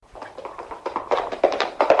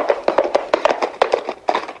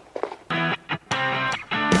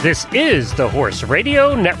This is the Horse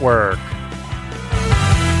Radio Network.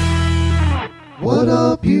 What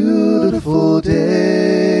a beautiful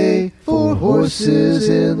day for horses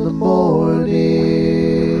in the morning.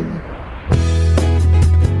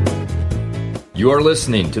 You are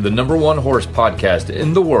listening to the #1 horse podcast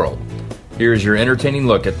in the world. Here's your entertaining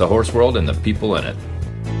look at the horse world and the people in it.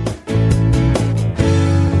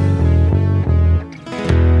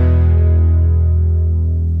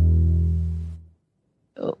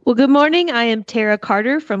 Well, good morning. I am Tara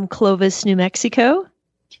Carter from Clovis, New Mexico.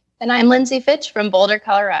 And I'm Lindsay Fitch from Boulder,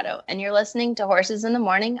 Colorado. And you're listening to Horses in the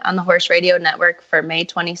Morning on the Horse Radio Network for May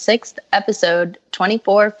 26th, episode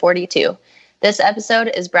 2442. This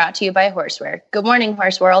episode is brought to you by Horseware. Good morning,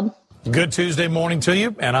 Horse World. Good Tuesday morning to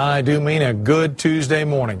you, and I do mean a good Tuesday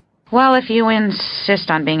morning. Well, if you insist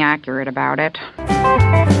on being accurate about it.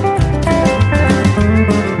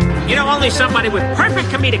 You know, only somebody with perfect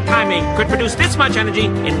comedic timing could produce this much energy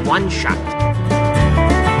in one shot.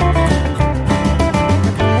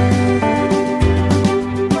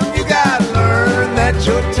 You gotta learn that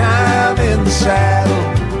your time in the saddle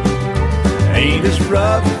ain't as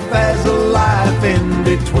rough as the life in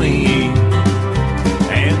between.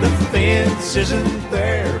 And the fence isn't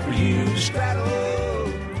there for you to straddle.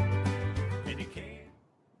 And you can't.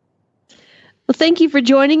 Well, thank you for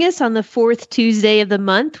joining us on the fourth Tuesday of the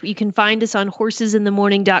month. You can find us on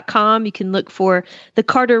horsesinthemorning.com. You can look for the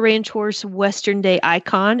Carter Ranch Horse Western Day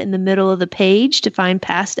icon in the middle of the page to find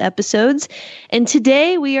past episodes. And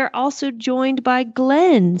today we are also joined by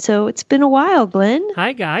Glenn. So it's been a while, Glenn.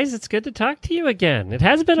 Hi, guys. It's good to talk to you again. It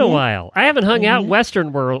has been a while. I haven't hung out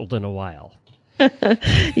Western World in a while.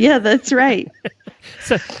 Yeah, that's right.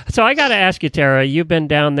 So I got to ask you, Tara, you've been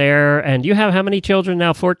down there, and you have how many children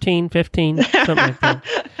now? 14, 15, something like that?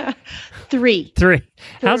 Three.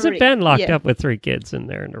 How's it been locked up with 3 kids in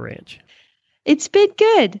there in the ranch? It's been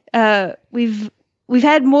good. We've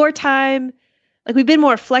had more time. Like, we've been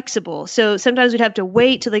more flexible. So sometimes we'd have to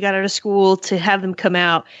wait till they got out of school to have them come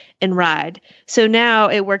out and ride. So now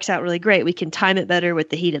it works out really great. We can time it better with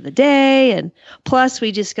the heat of the day. And plus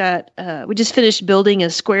we just finished building a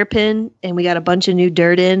square pen, and we got a bunch of new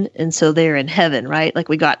dirt in. And so they're in heaven, right? Like,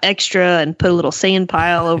 we got extra and put a little sand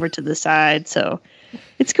pile over to the side. So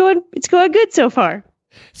it's going good so far.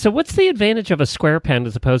 So what's the advantage of a square pen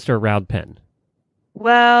as opposed to a round pen?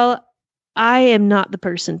 Well, I am not the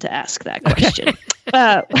person to ask that question.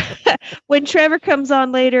 When Trevor comes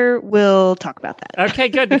on later, we'll talk about that. Okay,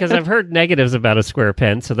 good, because I've heard negatives about a square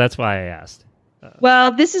pen, so that's why I asked.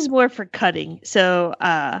 Well, this is more for cutting, so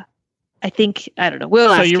I don't know.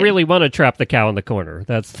 We'll ask So you him. really want to trap the cow in the corner.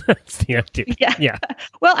 That's the idea. Yeah.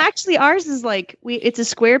 Well, actually, ours is like, it's a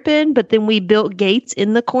square pen, but then we built gates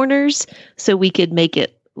in the corners so we could make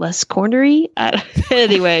it less cornery.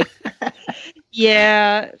 Anyway.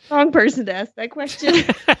 Yeah, wrong person to ask that question.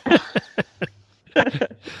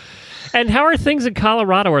 And how are things in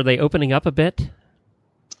Colorado? Are they opening up a bit?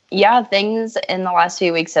 Yeah, things in the last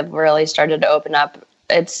few weeks have really started to open up.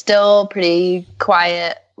 It's still pretty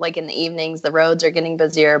quiet. Like, in the evenings, the roads are getting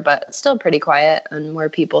busier, but still pretty quiet, and more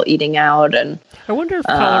people eating out. And I wonder if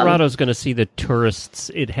Colorado's going to see the tourists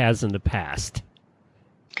it has in the past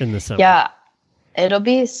in the summer. yeah, it'll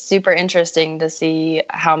be super interesting to see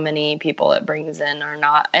how many people it brings in or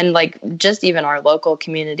not. And like, just even our local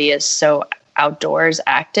community is so outdoors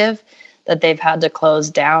active that they've had to close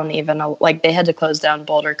down they had to close down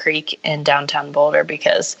Boulder Creek in downtown Boulder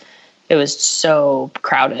because it was so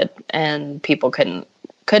crowded and people couldn't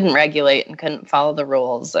regulate and couldn't follow the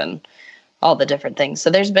rules and all the different things. So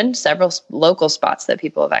there's been several local spots that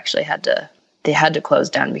people have actually had to close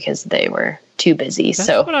down because they were too busy. That's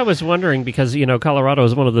what I was wondering, because, Colorado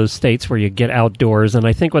is one of those states where you get outdoors. And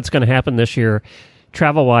I think what's going to happen this year,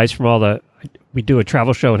 travel-wise, we do a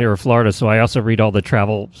travel show here in Florida, so I also read all the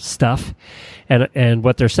travel stuff. And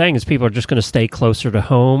what they're saying is people are just going to stay closer to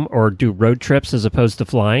home or do road trips as opposed to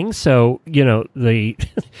flying. So, the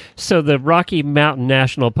Rocky Mountain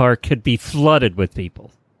National Park could be flooded with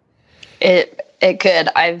people. It could.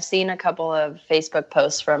 I've seen a couple of Facebook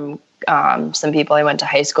posts from some people I went to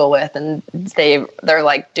high school with, and they're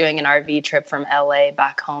like doing an RV trip from LA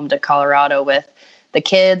back home to Colorado with the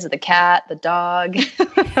kids, the cat, the dog.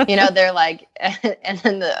 They're like, and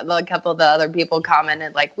then a couple of the other people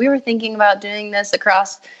commented like, we were thinking about doing this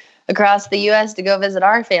across the U.S. to go visit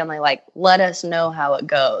our family. Like, let us know how it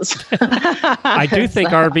goes. I do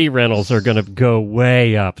think RV rentals are going to go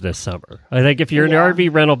way up this summer. I think if you're in the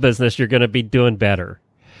RV rental business, you're going to be doing better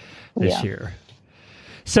this year.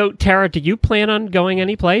 So, Tara, do you plan on going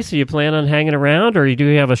any place? Do you plan on hanging around, or do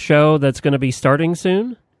you have a show that's going to be starting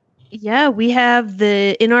soon? Yeah, we have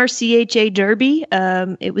the NRCHA Derby.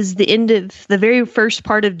 It was the end of the very first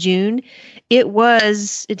part of June. It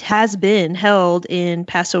has been held in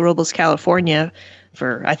Paso Robles, California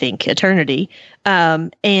for, I think, eternity.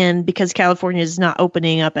 And because California is not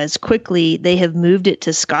opening up as quickly, they have moved it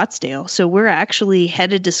to Scottsdale. So we're actually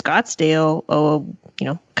headed to Scottsdale,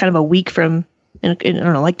 kind of a week from, I don't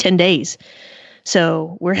know, like 10 days.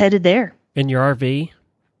 So we're headed there. In your RV?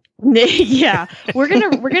 Yeah, we're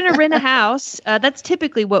gonna rent a house. That's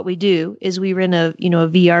typically what we do is we rent a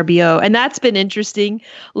VRBO, and that's been interesting.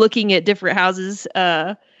 Looking at different houses,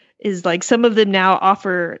 is like some of them now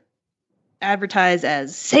advertise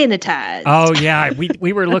as sanitized. Oh yeah,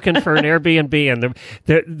 we were looking for an Airbnb, and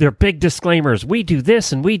they're big disclaimers. We do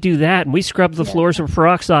this and we do that, and we scrub the floors with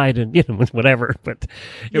peroxide and whatever. But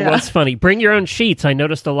it was funny. Bring your own sheets. I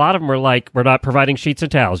noticed a lot of them were like, we're not providing sheets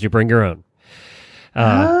and towels. You bring your own.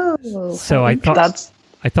 So I thought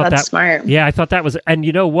that's smart. Yeah, I thought that was, and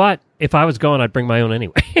you know what? If I was going, I'd bring my own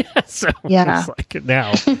anyway. So yeah, it's like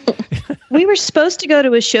now. We were supposed to go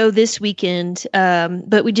to a show this weekend,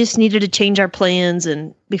 but we just needed to change our plans,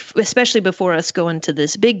 and especially before us going to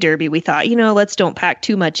this big derby, we thought, let's don't pack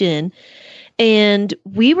too much in. And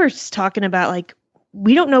we were talking about like,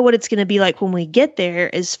 we don't know what it's going to be like when we get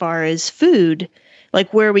there as far as food,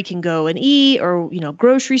 like where we can go and eat, or,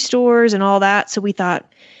 grocery stores and all that. So we thought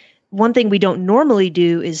one thing we don't normally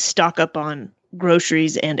do is stock up on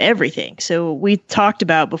groceries and everything. So we talked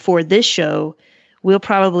about before this show, we'll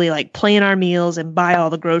probably like plan our meals and buy all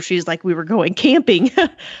the groceries like we were going camping,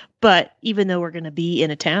 but even though we're going to be in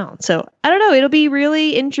a town. So I don't know, it'll be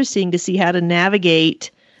really interesting to see how to navigate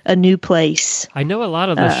a new place. I know a lot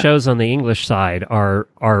of the shows on the English side are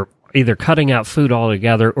either cutting out food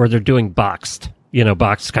altogether, or they're doing boxed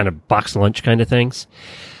box lunch kind of things,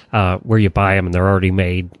 where you buy them and they're already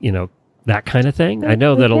made, that kind of thing. I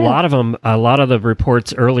know that a lot of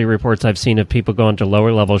the early reports I've seen of people going to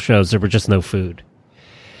lower level shows, there were just no food.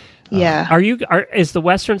 Yeah. Is the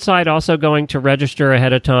Western side also going to register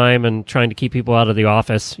ahead of time and trying to keep people out of the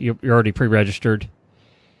office? You're already pre-registered?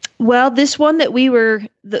 Well, this one that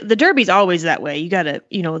the Derby's always that way. You got to,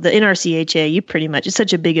 the NRCHA, it's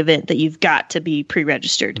such a big event that you've got to be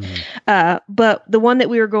pre-registered. Mm-hmm. But the one that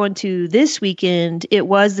we were going to this weekend, it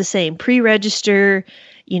was the same. Pre-register,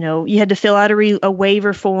 you had to fill out a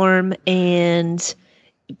waiver form, and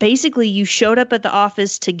basically you showed up at the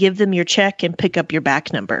office to give them your check and pick up your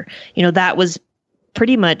back number. That was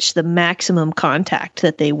pretty much the maximum contact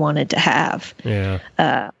that they wanted to have.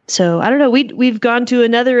 Yeah. So I don't know. We've gone to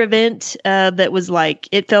another event that was like,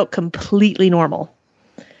 it felt completely normal.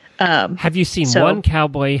 Have you seen one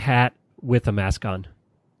cowboy hat with a mask on?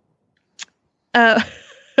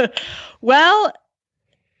 Well,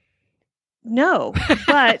 no.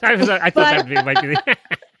 But I thought that might be.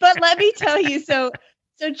 But let me tell you. So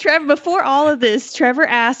Trevor, before all of this, Trevor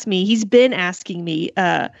asked me. He's been asking me.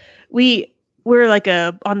 We're like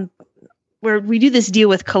where we do this deal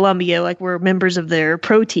with Columbia, like we're members of their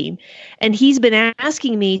pro team. And he's been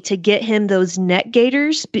asking me to get him those neck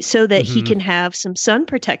gaiters so that he can have some sun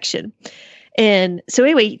protection. And so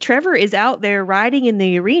anyway, Trevor is out there riding in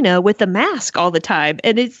the arena with a mask all the time.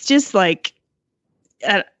 And it's just like,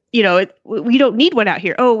 we don't need one out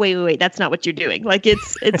here. Oh, wait. That's not what you're doing. Like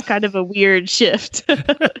it's kind of a weird shift.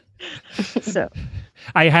 So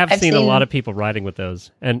I've seen a lot of people riding with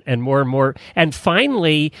those, and more and more. And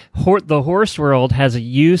finally, the horse world has a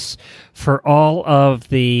use for all of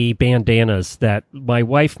the bandanas that my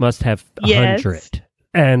wife must have 100.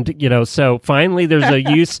 And, so finally there's a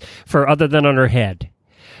use for other than on her head.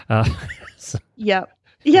 Yep.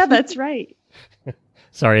 Yeah, that's right.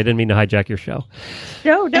 Sorry, I didn't mean to hijack your show.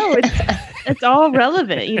 No, it's all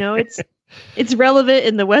relevant. It's relevant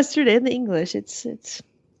in the Western and the English. It's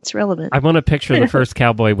relevant. I want to picture the first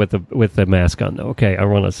cowboy with the mask on, though. Okay, I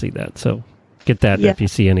want to see that. So get that if you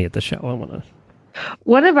see any at the show. I want to.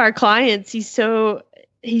 One of our clients, he's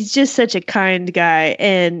just such a kind guy,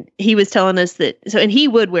 and he was telling us and he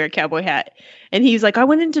would wear a cowboy hat, and he's like, I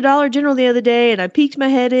went into Dollar General the other day, and I peeked my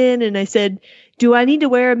head in, and I said, do I need to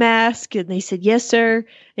wear a mask? And they said, yes, sir.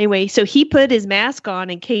 Anyway, so he put his mask on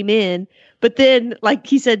and came in, but then, like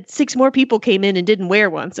he said, 6 more people came in and didn't wear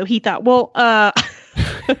one, so he thought, well,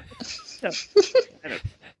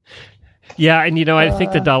 Yeah, and I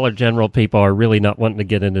think the Dollar General people are really not wanting to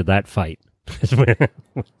get into that fight.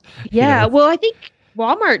 Yeah, well, I think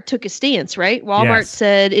Walmart took a stance, right? Walmart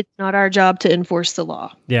said it's not our job to enforce the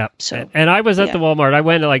law. Yeah. So, and I was at the Walmart. I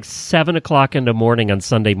went at like 7 o'clock in the morning on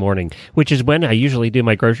Sunday morning, which is when I usually do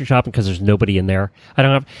my grocery shopping because there's nobody in there. I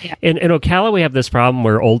don't have. Yeah. In Ocala, we have this problem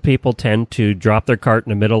where old people tend to drop their cart in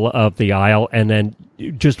the middle of the aisle and then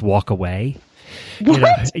just walk away.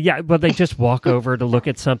 What? Yeah, but they just walk over to look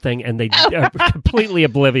at something, and they are completely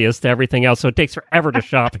oblivious to everything else. So it takes forever to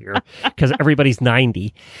shop here because everybody's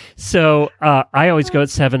 90. So I always go at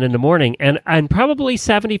 7 in the morning, and probably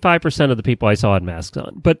 75% of the people I saw had masks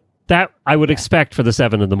on. But that I would expect for the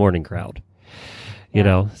 7 in the morning crowd. You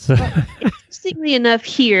know, so interestingly enough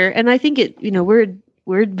here, and I think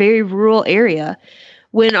we're a very rural area.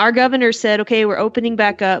 When our governor said, okay, we're opening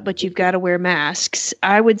back up, but you've got to wear masks,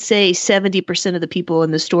 I would say 70% of the people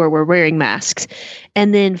in the store were wearing masks.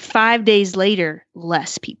 And then 5 days later,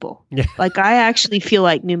 less people. Yeah. Like, I actually feel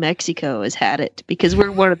like New Mexico has had it because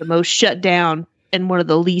we're one of the most shut down and one of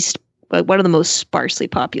the most sparsely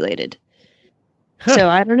populated. Huh. So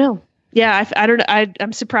I don't know. Yeah,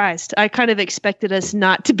 I'm surprised. I kind of expected us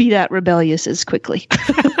not to be that rebellious as quickly.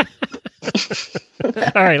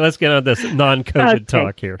 All right, let's get on this non-COVID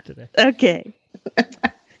talk here today. Okay.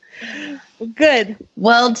 Good.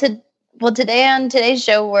 Well, today on today's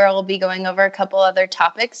show, we'll be going over a couple other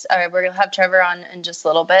topics. We're going to have Trevor on in just a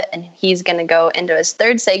little bit, and he's going to go into his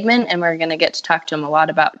third segment, and we're going to get to talk to him a lot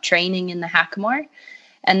about training in the Hackamore.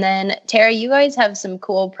 And then, Tara, you guys have some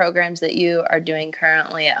cool programs that you are doing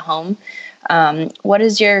currently at home. What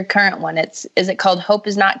is your current one? Is it called Hope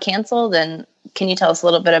is Not Canceled? And can you tell us a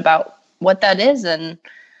little bit about what that is and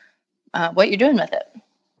what you're doing with it?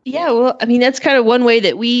 Yeah, well, I mean, that's kind of one way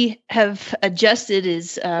that we have adjusted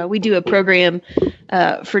is we do a program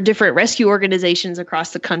for different rescue organizations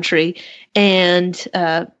across the country. And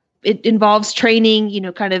it involves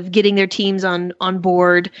training, kind of getting their teams on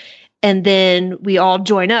board. And then we all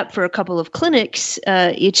join up for a couple of clinics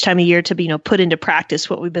each time a year to put into practice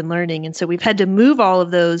what we've been learning. And so we've had to move all of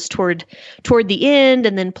those toward the end.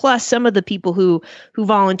 And then plus some of the people who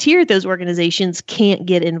volunteer at those organizations can't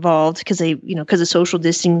get involved because because of social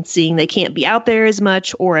distancing, they can't be out there as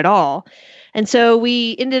much or at all. And so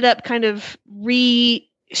we ended up kind of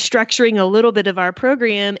restructuring a little bit of our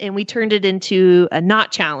program, and we turned it into a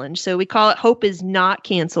not challenge. So we call it Hope is Not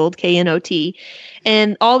Canceled, KNOT.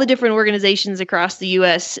 And all the different organizations across the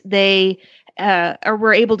U.S., they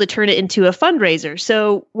were able to turn it into a fundraiser.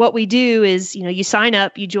 So what we do is, you sign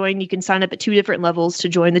up, you join, you can sign up at 2 different levels to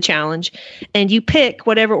join the challenge, and you pick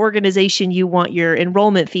whatever organization you want your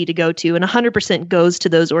enrollment fee to go to, and 100% goes to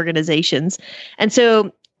those organizations. And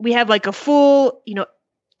so we have like a full,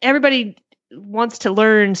 everybody wants to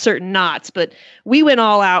learn certain knots, but we went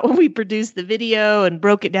all out when we produced the video and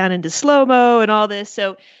broke it down into slow-mo and all this.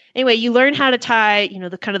 So anyway, you learn how to tie,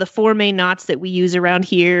 the kind of the 4 main knots that we use around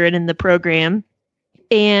here and in the program.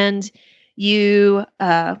 And you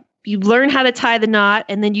learn how to tie the knot,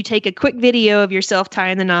 and then you take a quick video of yourself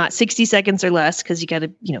tying the knot, 60 seconds or less, because you got to,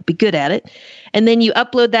 be good at it. And then you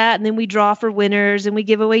upload that, and then we draw for winners, and we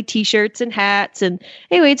give away T-shirts and hats. And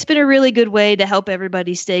anyway, it's been a really good way to help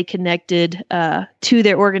everybody stay connected to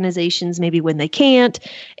their organizations, maybe when they can't,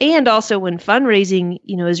 and also when fundraising,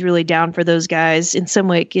 is really down for those guys. In some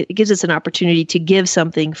way, it gives us an opportunity to give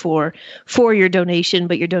something for your donation,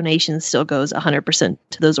 but your donation still goes 100%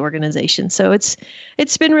 to those organizations. So it's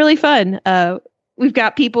been really fun. We've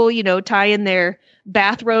got people, tying their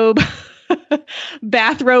bathrobe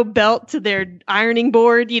belt to their ironing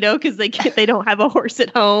board, because they don't have a horse at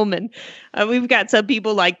home. And we've got some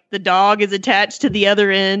people like the dog is attached to the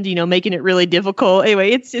other end, making it really difficult.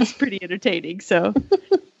 Anyway, it's pretty entertaining. So,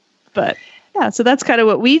 but yeah, so that's kind of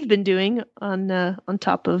what we've been doing on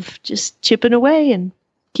top of just chipping away and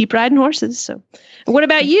keep riding horses. So, and what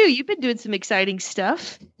about you? You've been doing some exciting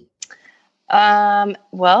stuff.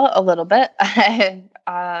 Well, a little bit.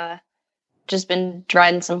 I've just been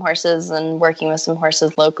riding some horses and working with some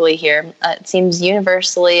horses locally here. It seems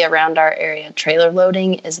universally around our area, trailer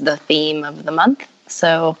loading is the theme of the month.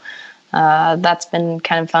 So that's been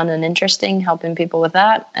kind of fun and interesting, helping people with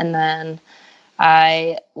that. And then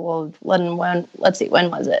when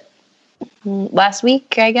was it? Last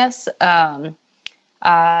week, I guess.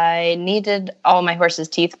 I needed all my horses'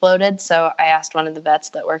 teeth floated, so I asked one of the vets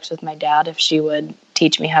that works with my dad if she would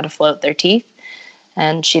teach me how to float their teeth,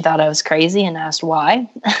 and she thought I was crazy and asked why.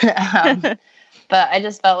 But I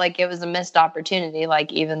just felt like it was a missed opportunity,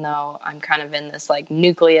 like even though I'm kind of in this like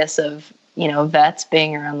nucleus of, vets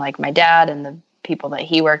being around like my dad and the people that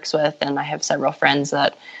he works with, and I have several friends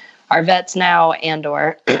that are vets now and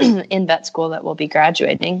or in vet school that will be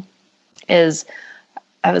graduating,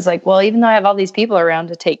 I was like, well, even though I have all these people around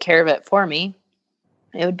to take care of it for me,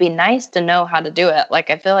 it would be nice to know how to do it.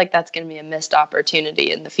 Like, I feel like that's going to be a missed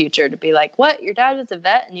opportunity in the future to be like, what? Your dad was a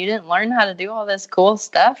vet and you didn't learn how to do all this cool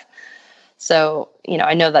stuff? So,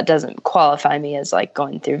 I know that doesn't qualify me as like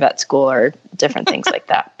going through vet school or different things like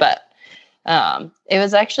that. But It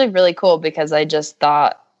was actually really cool because I just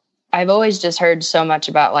thought, I've always just heard so much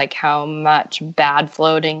about like how much bad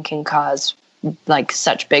floating can cause like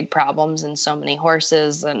such big problems in so many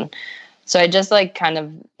horses. And so I just like kind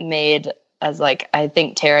of made, as like, I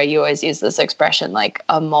think Tara, you always use this expression, like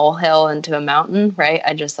a molehill into a mountain, right?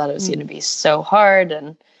 I just thought it was going to be so hard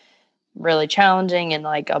and really challenging and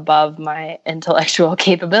like above my intellectual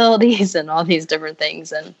capabilities and all these different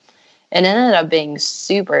things. And it ended up being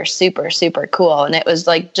super, super, super cool. And it was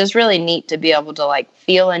like just really neat to be able to like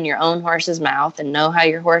feel in your own horse's mouth and know how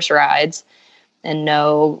your horse rides and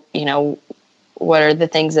know, you know, what are the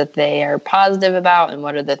things that they are positive about and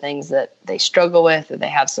what are the things that they struggle with or they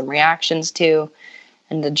have some reactions to,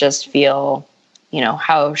 and to just feel, you know,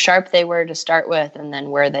 how sharp they were to start with and then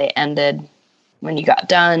where they ended when you got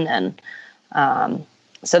done. And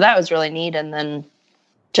so that was really neat. And then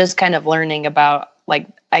just kind of learning about, like,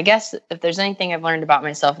 I guess if there's anything I've learned about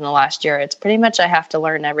myself in the last year, it's pretty much I have to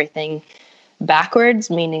learn everything backwards,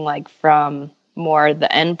 meaning like from more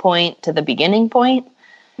the end point to the beginning point.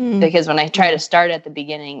 Because when I try to start at the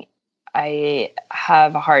beginning, I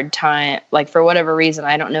have a hard time, like for whatever reason,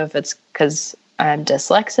 I don't know if it's because I'm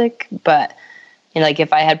dyslexic, but you know, like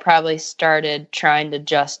if I had probably started trying to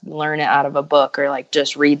just learn it out of a book or like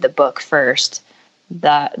just read the book first,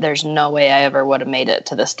 that there's no way I ever would have made it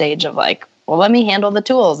to the stage of like, well, let me handle the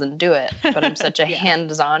tools and do it. But I'm such a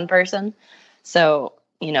hands-on person. So,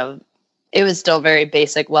 you know, it was still very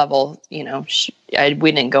basic level, you know,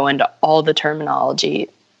 we didn't go into all the terminology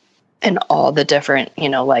and all the different, you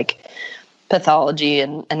know, like pathology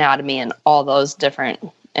and anatomy and all those different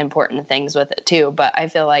important things with it too. But I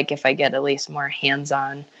feel like if I get at least more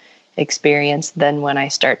hands-on experience, then when I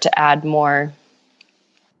start to add more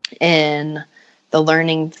in the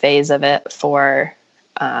learning phase of it for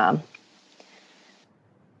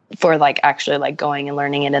like actually like going and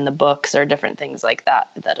learning it in the books or different things like that,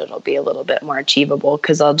 that it'll be a little bit more achievable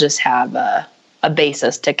because I'll just have a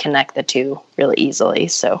basis to connect the two really easily.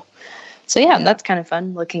 So yeah, that's kind of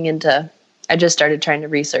fun looking into, I just started trying to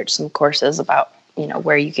research some courses about, you know,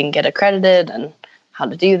 where you can get accredited and how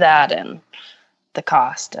to do that and the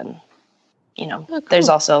cost. And, you know, there's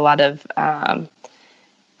also a lot of,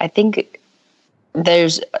 I think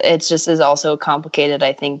it's just is also complicated,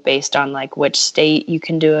 I think, based on like which state you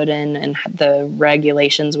can do it in and the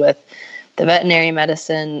regulations with the veterinary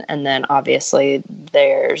medicine. And then obviously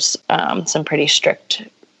there's some pretty strict,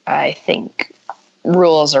 I think,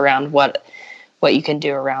 rules around what you can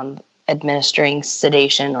do around administering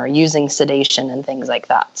sedation or using sedation and things like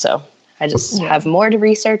that. So I just have more to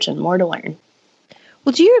research and more to learn.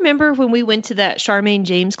 Well, do you remember when we went to that Charmaine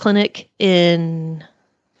James clinic in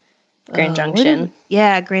Grand Junction?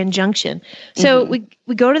 Grand Junction. So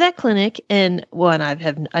we go to that clinic, and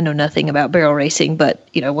I know nothing about barrel racing, but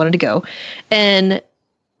you know, I wanted to go. And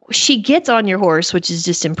she gets on your horse, which is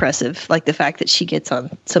just impressive. Like the fact that she gets on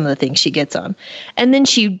some of the things she gets on. And then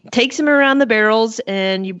she takes him around the barrels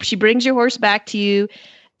and she brings your horse back to you.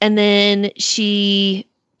 And then she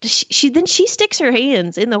sticks her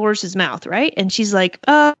hands in the horse's mouth. Right. And she's like,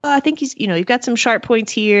 I think he's, you know, you've got some sharp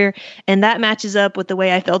points here. And that matches up with the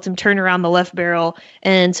way I felt him turn around the left barrel.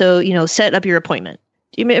 And so, you know, set up your appointment.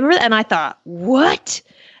 Do you remember that? And I thought, what?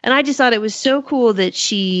 And I just thought it was so cool that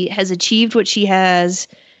she has achieved what she has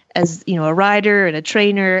as, you know, a rider and a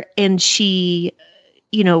trainer, and she,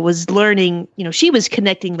 you know, was learning, you know, she was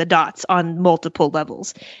connecting the dots on multiple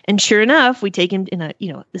levels. And sure enough, we take him in a,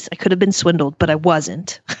 you know, I could have been swindled, but I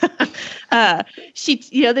wasn't.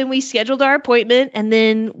 Then we scheduled our appointment, and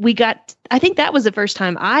then I think that was the first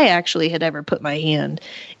time I actually had ever put my hand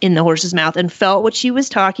in the horse's mouth and felt what she was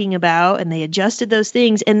talking about, and they adjusted those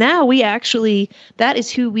things. And now that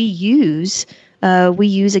is who we use. We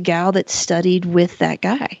use a gal that studied with that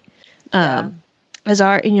guy. As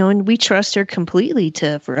our, you know, and we trust her completely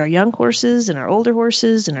for our young horses and our older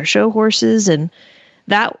horses and our show horses. And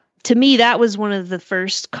that, to me, that was one of the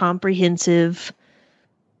first comprehensive,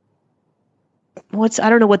 I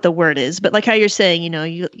don't know what the word is, but like how you're saying, you know,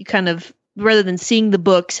 you kind of, rather than seeing the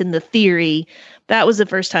books and the theory, that was the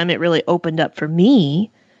first time it really opened up for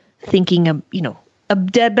me, thinking of, you know, a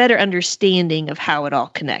better understanding of how it all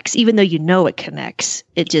connects. Even though you know it connects,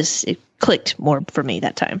 it clicked more for me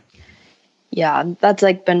that time. Yeah, that's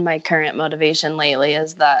like been my current motivation lately,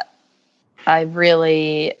 is that I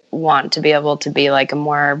really want to be able to be like a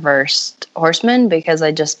more versed horseman, because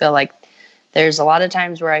I just feel like there's a lot of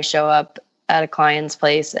times where I show up at a client's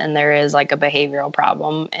place and there is like a behavioral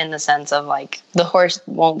problem, in the sense of like the horse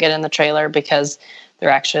won't get in the trailer because they're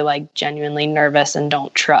actually like genuinely nervous and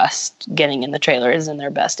don't trust getting in the trailer is in their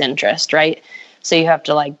best interest, right? So you have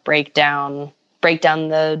to like break down break down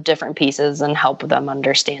the different pieces and help them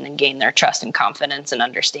understand and gain their trust and confidence and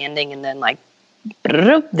understanding. And then like,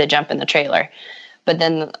 they jump in the trailer. But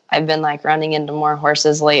then I've been like running into more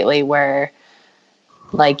horses lately where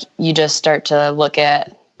like you just start to look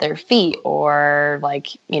at their feet or like,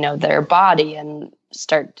 their body and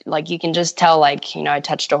start like, you can just tell like, I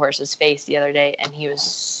touched a horse's face the other day and he was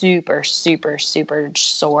super, super, super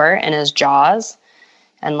sore in his jaws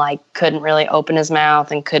and like couldn't really open his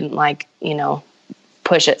mouth and couldn't like,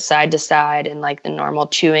 push it side to side in like the normal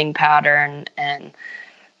chewing pattern. And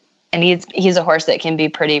he's a horse that can be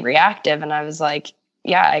pretty reactive. And I was like,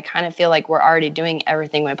 yeah, I kind of feel like we're already doing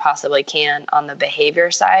everything we possibly can on the behavior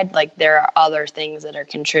side. Like there are other things that are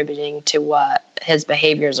contributing to what his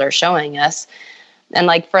behaviors are showing us. And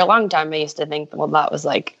like for a long time, I used to think, well, that was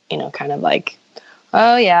like, kind of like,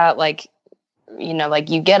 oh yeah, like, like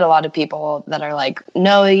you get a lot of people that are like,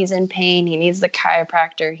 no, he's in pain. He needs the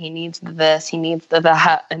chiropractor. He needs this. He needs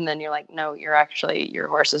that. And then you're like, no, your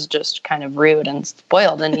horse is just kind of rude and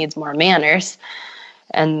spoiled and needs more manners.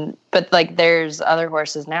 But like, there's other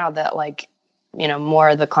horses now that like, more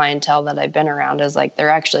of the clientele that I've been around is like, they're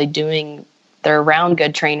around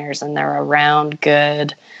good trainers and they're around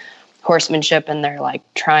good horsemanship and they're like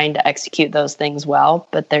trying to execute those things well,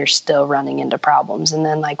 but they're still running into problems. And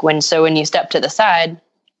then like when you step to the side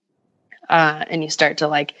and you start to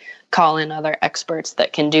like call in other experts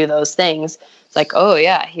that can do those things, it's like, oh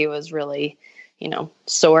yeah, he was really,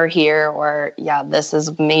 sore here, or yeah, this is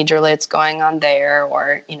majorly it's going on there,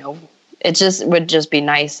 or, it just would just be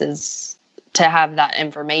nice is to have that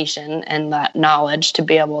information and that knowledge to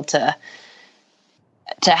be able to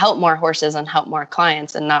help more horses and help more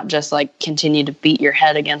clients and not just like continue to beat your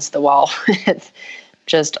head against the wall with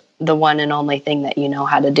just the one and only thing that you know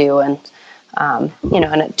how to do. And, and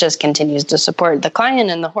it just continues to support the client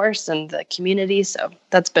and the horse and the community. So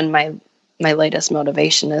that's been my latest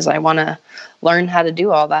motivation is I want to learn how to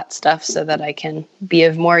do all that stuff so that I can be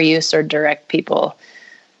of more use or direct people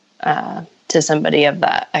to somebody of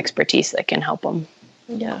that expertise that can help them.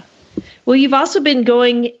 Yeah. Well, you've also been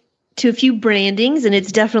going to a few brandings and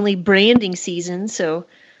it's definitely branding season. So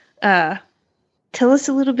tell us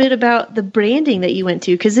a little bit about the branding that you went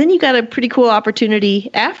to, because then you got a pretty cool opportunity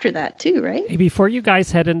after that too, right? Hey, before you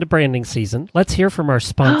guys head into branding season, let's hear from our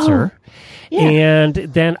sponsor. Yeah. And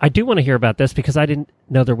then I do want to hear about this because I didn't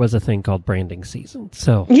know there was a thing called branding season.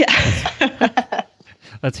 So yeah,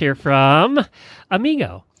 let's hear from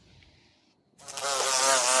Amigo.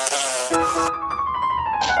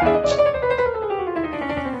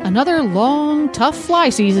 Another long, tough fly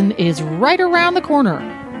season is right around the corner.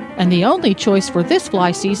 And the only choice for this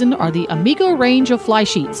fly season are the Amigo range of fly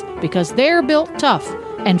sheets because they're built tough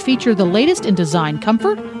and feature the latest in design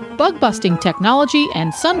comfort, bug-busting technology,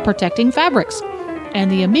 and sun-protecting fabrics.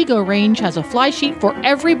 And the Amigo range has a fly sheet for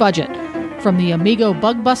every budget, from the Amigo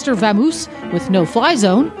Bug Buster Vamoose with no fly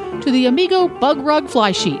zone to the Amigo Bug Rug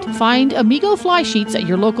Fly Sheet. Find Amigo fly sheets at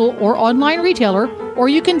your local or online retailer, or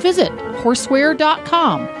you can visit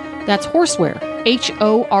horseware.com. That's Horseware,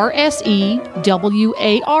 HORSEWARE.com.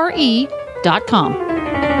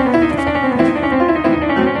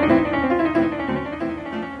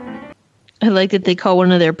 I like that they call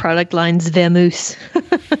one of their product lines Vamoose.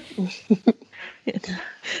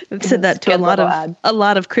 I've said that to a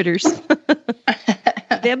lot of critters.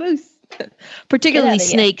 Vamoose, particularly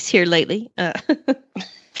snakes here lately.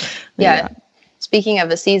 Yeah. Speaking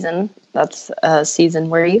of a season, that's a season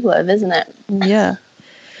where you live, isn't it? Yeah.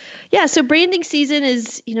 Yeah. So branding season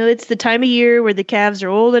is, it's the time of year where the calves are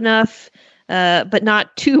old enough, but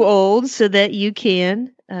not too old, so that you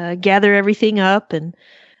can gather everything up and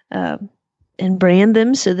brand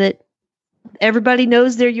them so that everybody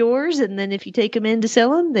knows they're yours. And then if you take them in to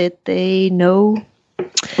sell them, that they know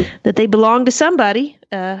that they belong to somebody,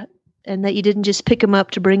 and that you didn't just pick them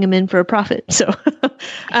up to bring them in for a profit. So,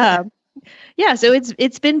 so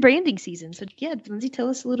it's been branding season. So yeah, Lindsay, tell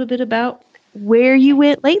us a little bit about where you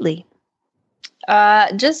went lately.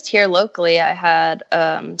 Just here locally, I had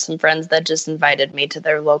some friends that just invited me to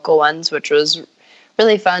their local ones, which was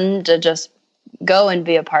really fun to just go and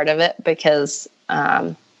be a part of it because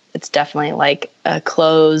it's definitely like a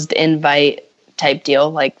closed invite type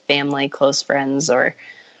deal, like family, close friends, or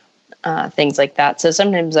things like that. So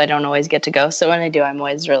sometimes I don't always get to go. So when I do, I'm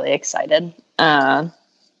always really excited. And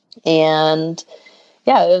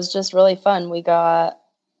yeah, it was just really fun. We got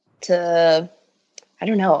to, I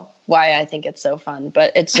don't know why I think it's so fun,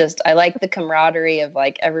 but it's just, I like the camaraderie of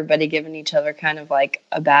like everybody giving each other kind of like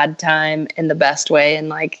a bad time in the best way and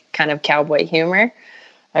like kind of cowboy humor.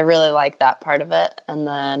 I really like that part of it. And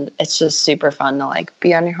then it's just super fun to like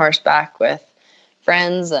be on your horseback with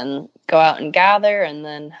friends and go out and gather and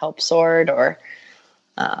then help sort or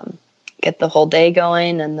get the whole day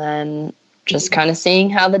going, and then just kind of seeing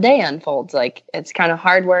how the day unfolds. Like, it's kind of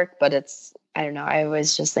hard work, but I don't know, I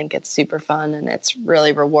always just think it's super fun and it's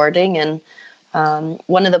really rewarding. And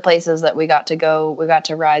one of the places that we got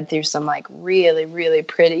to ride through some like really, really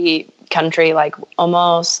pretty country, like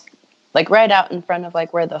almost like right out in front of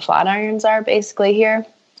like where the Flatirons are basically here.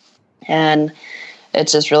 And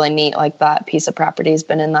it's just really neat. Like, that piece of property has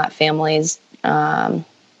been in that family's family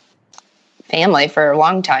for a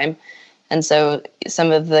long time. And so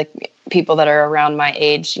some of the people that are around my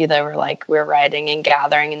age, either were like, we were riding and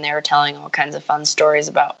gathering, and they were telling all kinds of fun stories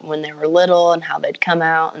about when they were little and how they'd come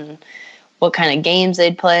out and what kind of games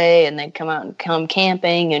they'd play, and they'd come out and come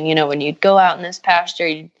camping. And, when you'd go out in this pasture,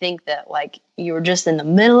 you'd think that like you were just in the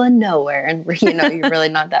middle of nowhere, and, you're really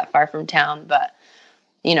not that far from town, but,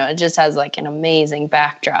 it just has like an amazing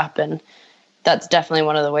backdrop. And that's definitely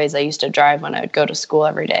one of the ways I used to drive when I would go to school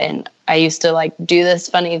every day. And I used to like do this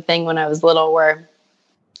funny thing when I was little where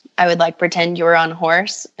I would like pretend you were on a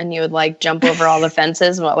horse and you would like jump over all the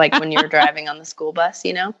fences, like when you were driving on the school bus,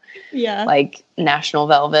 Yeah. Like National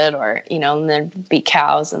Velvet, or, and there'd be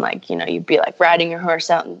cows, and like, you'd be like riding your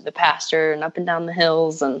horse out in the pasture and up and down the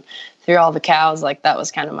hills and through all the cows. Like, that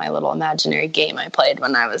was kind of my little imaginary game I played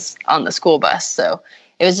when I was on the school bus. So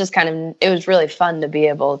it was just it was really fun to be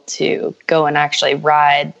able to go and actually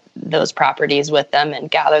ride those properties with them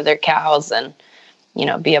and gather their cows and,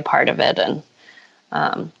 be a part of it. And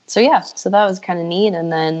so that was kind of neat.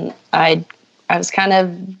 And then I was kind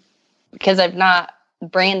of, because I've not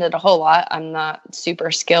branded a whole lot, I'm not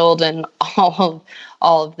super skilled in all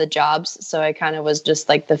of the jobs. So I kind of was just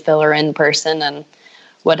like the filler in person and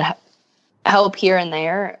would help here and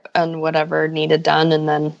there and whatever needed done. And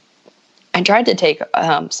then I tried to take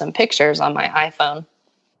some pictures on my iPhone,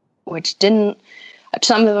 which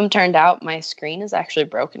some of them turned out. My screen is actually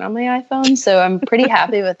broken on my iPhone. So I'm pretty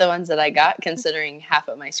happy with the ones that I got, considering half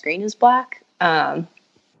of my screen is black.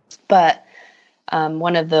 But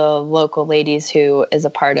one of the local ladies who is a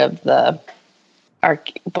part of our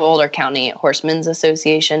Boulder County Horsemen's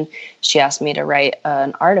Association, she asked me to write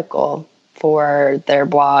an article for their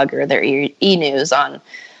blog or their e-news on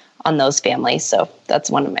those families. So that's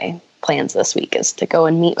one of my plans this week, is to go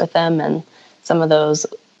and meet with them, and some of those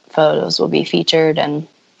photos will be featured and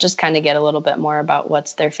just kind of get a little bit more about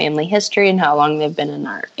what's their family history and how long they've been in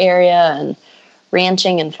our area and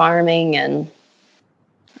ranching and farming. And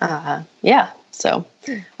so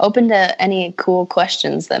open to any cool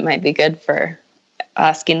questions that might be good for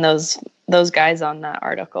asking those guys on that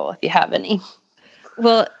article, if you have any.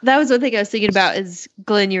 Well, that was one thing I was thinking about is,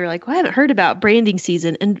 Glenn, you were like, well, I haven't heard about branding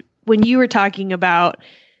season. And when you were talking about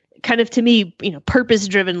kind of, to me,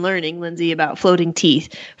 purpose-driven learning, Lindsay, about floating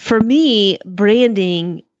teeth, for me,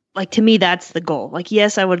 branding, like, to me, that's the goal. Like,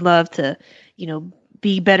 yes, I would love to,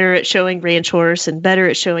 be better at showing ranch horse and better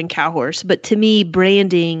at showing cow horse. But to me,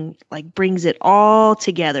 branding like brings it all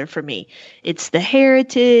together for me. It's the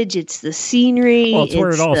heritage, it's the scenery. Well, it's where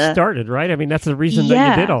it all started, right? I mean, that's the reason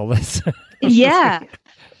that you did all this. Yeah.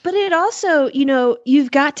 But it also, you've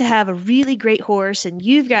got to have a really great horse, and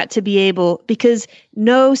you've got to be able, because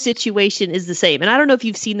no situation is the same. And I don't know if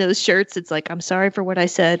you've seen those shirts. It's like, I'm sorry for what I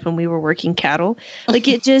said when we were working cattle. Like,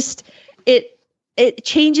 it just, it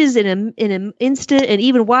changes in an instant. And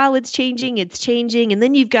even while it's changing. And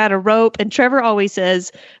then you've got a rope. And Trevor always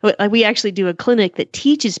says, like, we actually do a clinic that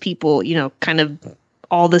teaches people, kind of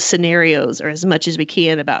all the scenarios, or as much as we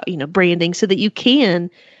can, about, branding, so that you can,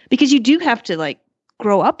 because you do have to like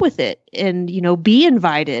grow up with it and, be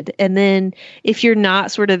invited. And then if you're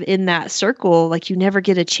not sort of in that circle, like, you never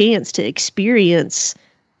get a chance to experience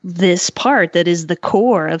this part that is the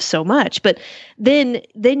core of so much. But then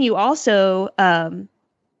you also,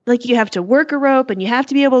 like, you have to work a rope, and you have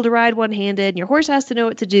to be able to ride one-handed, and your horse has to know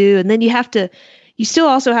what to do. And then you still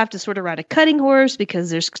also have to sort of ride a cutting horse,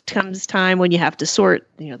 because comes time when you have to sort,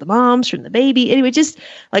 the moms from the baby. Anyway, just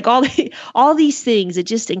like all these things, it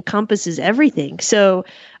just encompasses everything. So,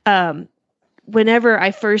 whenever I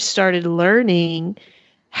first started learning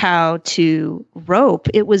how to rope,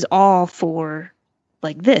 it was all for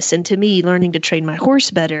like this. And to me, learning to train my horse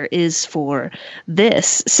better is for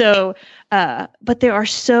this. So, but there are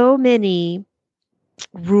so many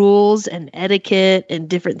rules and etiquette and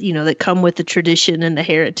different, that come with the tradition and the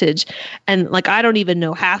heritage. And like, I don't even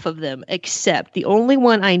know half of them, except the only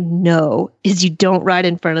one I know is you don't ride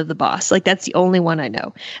in front of the boss. Like, that's the only one I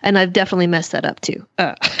know. And I've definitely messed that up too.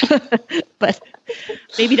 But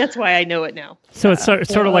maybe that's why I know it now. So it's sort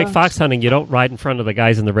of like fox hunting. You don't ride in front of the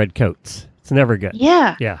guys in the red coats. It's never good.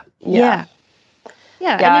 Yeah. Yeah. Yeah.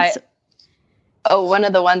 And Oh, one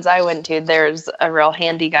of the ones I went to, there's a real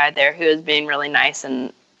handy guy there who was being really nice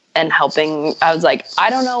and helping. I was like, I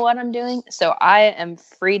don't know what I'm doing, so I am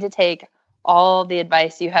free to take all the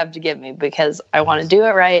advice you have to give me because I want to do it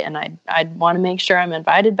right, and I want to make sure I'm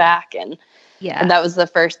invited back. And that was the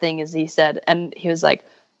first thing is he said, and he was like,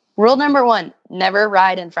 rule number 1, never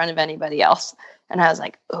ride in front of anybody else. And I was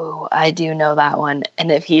like, oh, I do know that one.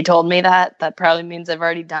 And if he told me that probably means I've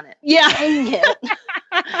already done it. Yeah. Dang it.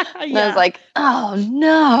 And I was like, oh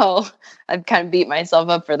no. I'd kind of beat myself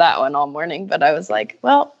up for that one all morning, but I was like,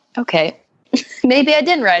 well, okay. Maybe I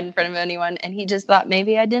didn't ride in front of anyone, and he just thought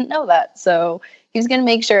maybe I didn't know that. So he was going to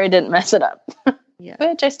make sure I didn't mess it up. Yeah.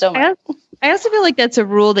 Which I still might. I also feel like that's a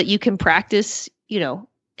rule that you can practice,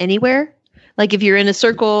 anywhere. Like if you're in a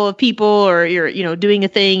circle of people or you're, doing a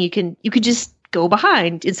thing, you could just go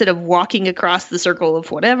behind instead of walking across the circle of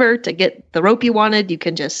whatever to get the rope you wanted. You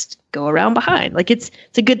can just go around behind. Like it's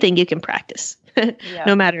a good thing you can practice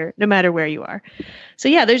no matter where you are. So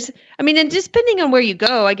yeah, and just depending on where you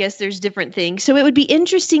go, I guess there's different things. So it would be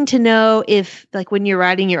interesting to know if, like, when you're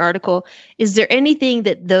writing your article, is there anything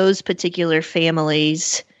that those particular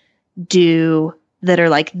families do that are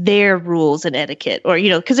like their rules and etiquette, or,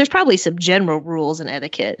 because there's probably some general rules and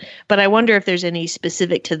etiquette, but I wonder if there's any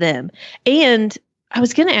specific to them. And I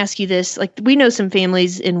was going to ask you this, like, we know some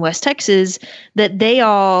families in West Texas that they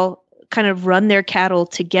all kind of run their cattle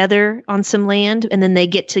together on some land, and then they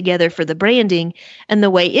get together for the branding. And the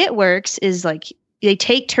way it works is like they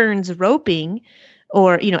take turns roping,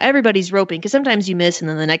 or, everybody's roping, because sometimes you miss and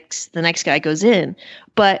then the next guy goes in.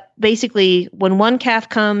 But basically when one calf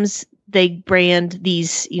comes, they brand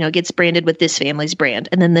these, gets branded with this family's brand.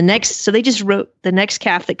 And then so they just wrote the next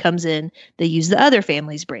calf that comes in, they use the other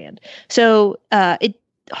family's brand. So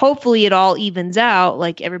hopefully it all evens out.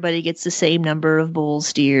 Like everybody gets the same number of bulls,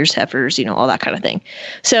 steers, heifers, all that kind of thing.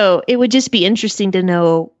 So it would just be interesting to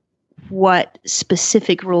know what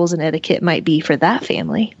specific rules and etiquette might be for that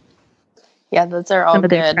family. Yeah, those are all some of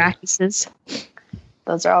their good practices.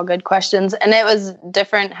 Those are all good questions. And it was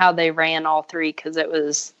different how they ran all three, because it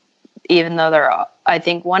was, even though I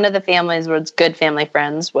think one of the families was good family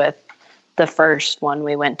friends with the first one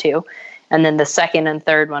we went to. And then the second and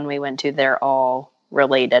third one we went to, they're all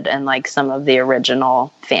related. And like some of the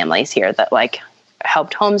original families here that like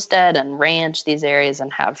helped homestead and ranch these areas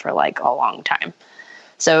and have for like a long time.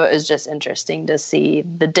 So it was just interesting to see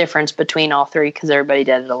the difference between all three, because everybody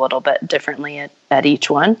did it a little bit differently at each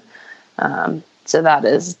one. So that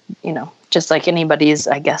is, just like anybody's,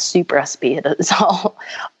 I guess, soup recipe, it is all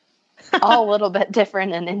a little bit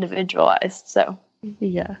different and individualized. So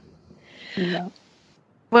yeah.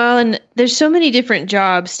 Well, and there's so many different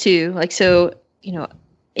jobs too. Like, so,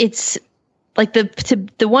 it's like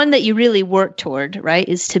the one that you really work toward, right,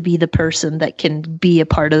 is to be the person that can be a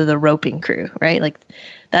part of the roping crew, right? Like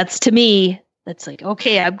that's, to me, that's like,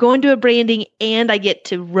 okay, I'm going to a branding and I get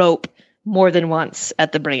to rope more than once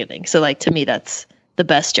at the branding. So like, to me, that's the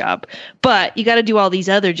best job, but you got to do all these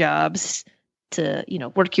other jobs to,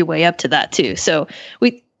 work your way up to that too. So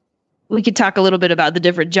we could talk a little bit about the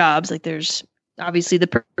different jobs. Like there's obviously the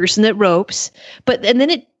person that ropes, and then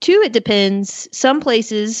it depends. Some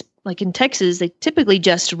places, like in Texas, they typically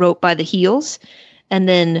just rope by the heels and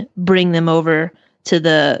then bring them over to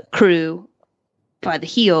the crew by the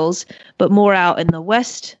heels. But more out in the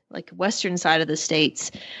west, like western side of the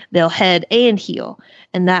states, they'll head and heel,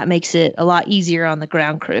 and that makes it a lot easier on the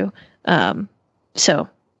ground crew. So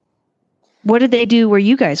what did they do where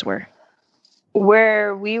you guys were?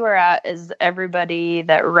 Where we were at is everybody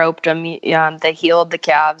that roped them, they heeled the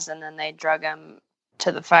calves and then they drug them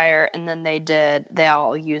to the fire, and then they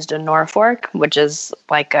all used a Norfolk, which is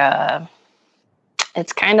like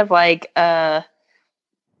it's kind of like a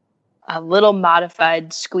little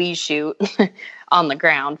modified squeeze chute on the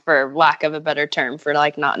ground, for lack of a better term, for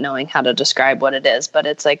like not knowing how to describe what it is, but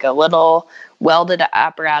it's like a little welded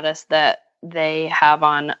apparatus that they have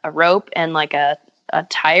on a rope and like a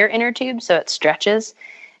tire inner tube, so it stretches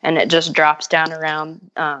and it just drops down around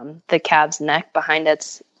the calf's neck behind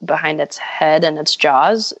its head and its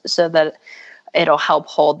jaws, so that it'll help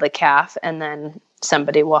hold the calf, and then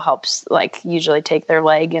somebody will help like usually take their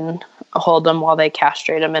leg and hold them while they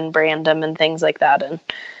castrate them and brand them and things like that.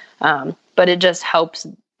 And but it just helps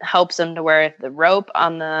them to where the rope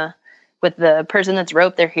with the person that's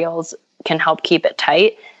roped their heels can help keep it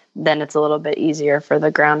tight, then it's a little bit easier for the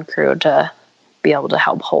ground crew to be able to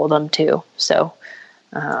help hold them too. So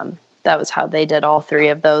that was how they did all three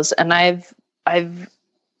of those. And I've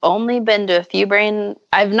only been to a few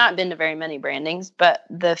I've not been to very many brandings, but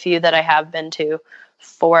the few that I have been to,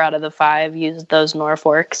 4 out of the 5 used those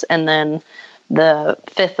Norfolks. And then the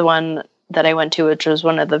 5th one, that I went to, which was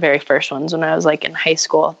one of the very first ones when I was like in high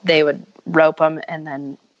school, they would rope them, and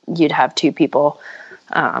then you'd have two people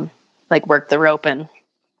like work the rope in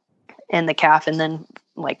the calf, and then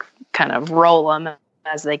like kind of roll them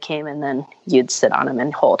as they came, and then you'd sit on them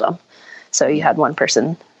and hold them. So you had one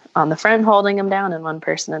person on the front holding them down and one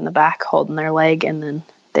person in the back holding their leg, and then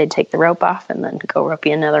they'd take the rope off and then go rope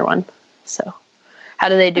you another one. So how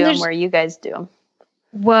do they do them where you guys do them?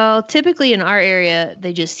 Well, typically in our area,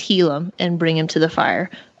 they just heel them and bring them to the fire.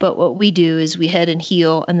 But what we do is we head and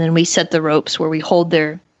heel, and then we set the ropes where we hold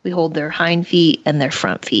their hind feet and their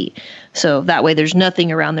front feet. So that way there's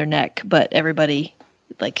nothing around their neck, but everybody,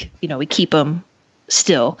 like, we keep them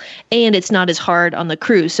still. And it's not as hard on the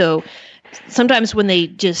crew. So sometimes when they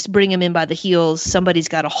just bring them in by the heels, somebody's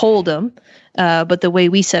got to hold them. But the way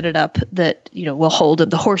we set it up, that, we'll hold them.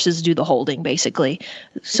 The horses do the holding, basically.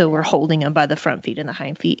 So we're holding them by the front feet and the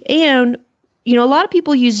hind feet. And, a lot of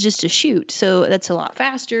people use just a chute. So that's a lot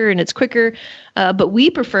faster and it's quicker. But we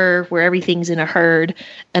prefer where everything's in a herd.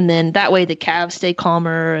 And then that way the calves stay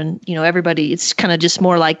calmer, and, everybody, it's kind of just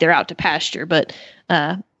more like they're out to pasture. But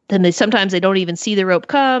then sometimes they don't even see the rope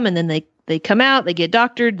come, and then they come out, they get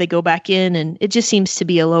doctored, they go back in, and it just seems to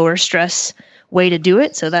be a lower stress way to do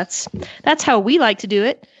it. So that's how we like to do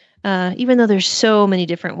it, even though there's so many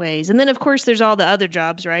different ways. And then, of course, there's all the other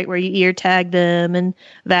jobs, right, where you ear tag them and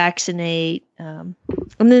vaccinate. And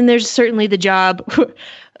then there's certainly the job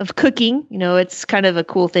of cooking. It's kind of a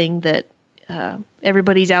cool thing that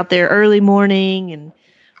everybody's out there early morning and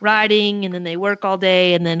riding, and then they work all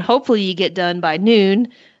day, and then hopefully you get done by noon.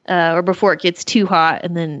 Or before it gets too hot,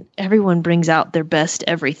 and then everyone brings out their best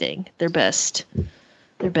everything, their best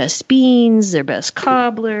beans, their best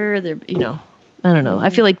cobbler, I don't know. I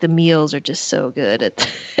feel like the meals are just so good at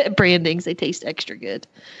brandings. They taste extra good.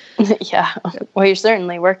 Yeah. Well, you're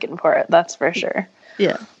certainly working for it. That's for sure.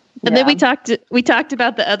 Yeah. And then we talked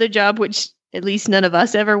about the other job, which at least none of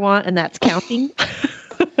us ever want, and that's counting.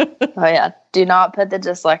 Oh yeah. Do not put the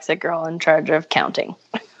dyslexic girl in charge of counting.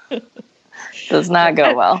 Does not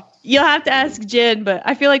go well. You'll have to ask Jen, but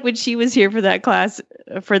I feel like when she was here for that class,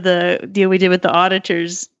 for the deal we did with the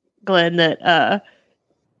auditors, Glenn, that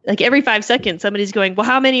like every 5 seconds somebody's going, well,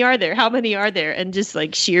 how many are there? How many are there? And just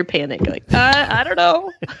like sheer panic, like, I don't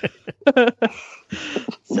know.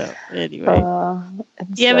 So anyway,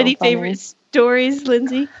 do you have any favorite stories,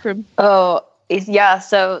 Lindsay? Yeah,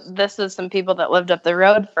 so this was some people that lived up the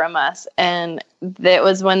road from us, and it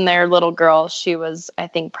was when their little girl, she was, I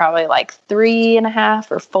think, probably like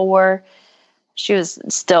 3.5 or 4. She was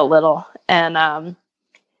still little, and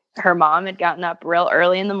her mom had gotten up real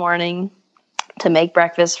early in the morning to make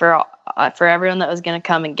breakfast for everyone that was going to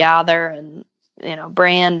come and gather and,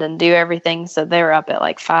 brand and do everything. So they were up at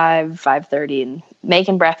like 5:30 and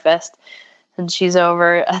making breakfast. And she's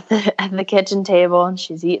over at the kitchen table, and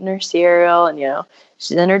she's eating her cereal, and,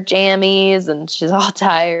 she's in her jammies, and she's all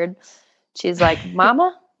tired. She's like,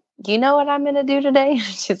 Mama, do you know what I'm going to do today?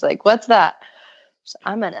 She's like, what's that? So,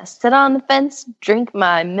 I'm going to sit on the fence, drink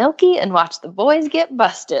my Milky, and watch the boys get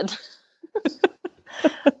busted.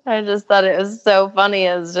 I just thought it was so funny.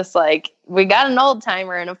 It was just like, we got an old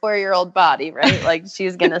timer in a 4-year-old body, right? Like,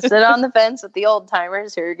 she's going to sit on the fence with the old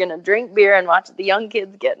timers who are going to drink beer and watch the young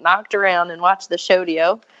kids get knocked around and watch the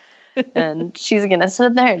showdio. And she's going to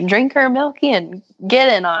sit there and drink her Milky and get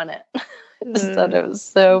in on it. I just thought it was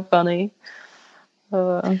so funny.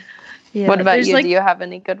 What about you? Do you have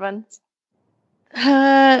any good ones?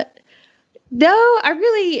 No, I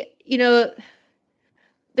really,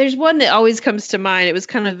 there's one that always comes to mind. It was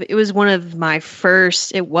my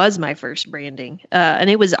first branding. And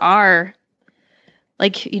it was Dad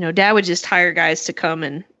would just hire guys to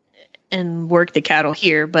come and work the cattle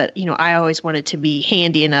here. But, I always wanted to be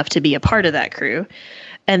handy enough to be a part of that crew.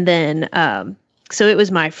 And then, so it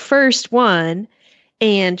was my first one,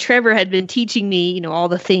 and Trevor had been teaching me, all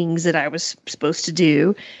the things that I was supposed to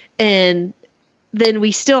do. And then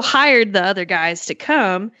we still hired the other guys to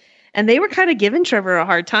come. And they were kind of giving Trevor a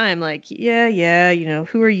hard time, like, yeah,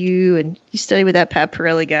 who are you? And you study with that Pat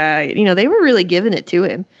Pirelli guy. They were really giving it to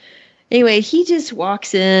him. Anyway, he just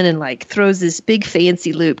walks in and like throws this big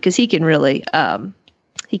fancy loop because he can really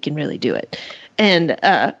do it. And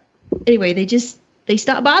anyway, they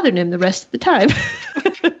stopped bothering him the rest of the time.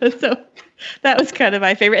 So that was kind of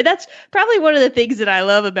my favorite. That's probably one of the things that I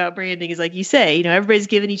love about branding is, like you say, everybody's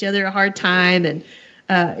giving each other a hard time, and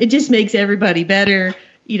it just makes everybody better.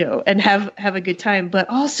 And have a good time. But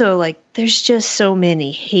also, like, there's just so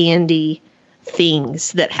many handy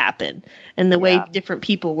things that happen, and the way different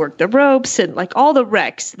people work the ropes, and like all the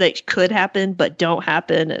wrecks that could happen but don't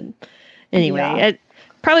happen. And anyway,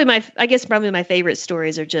 probably my favorite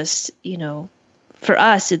stories are just, for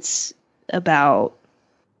us, it's about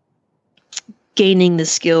gaining the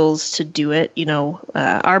skills to do it.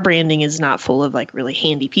 Our branding is not full of like really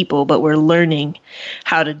handy people, but we're learning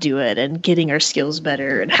how to do it and getting our skills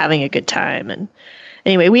better and having a good time. And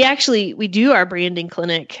anyway, we do our branding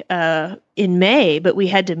clinic in May, but we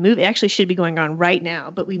had to move. It actually should be going on right now,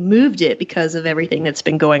 but we moved it because of everything that's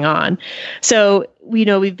been going on. So,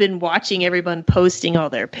 we've been watching everyone posting all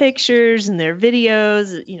their pictures and their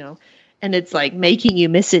videos, and it's like making you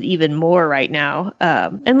miss it even more right now.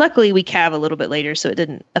 And luckily we calve a little bit later, so it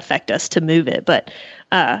didn't affect us to move it. But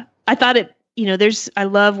I thought I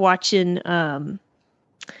love watching a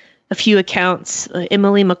few accounts.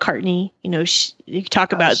 Emily McCartney, you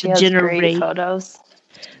talk about the generation photos.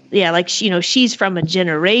 Yeah, like she's from a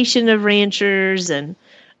generation of ranchers, and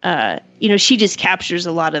she just captures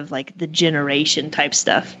a lot of like the generation type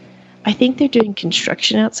stuff. I think they're doing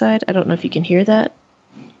construction outside. I don't know if you can hear that.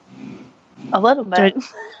 A little bit.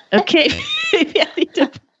 Okay. Maybe I need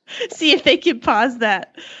to see if they can pause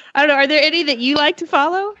that. I don't know. Are there any that you like to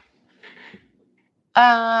follow?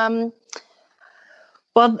 Well,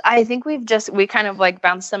 I think we kind of like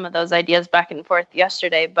bounced some of those ideas back and forth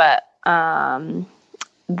yesterday, but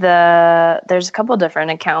there's a couple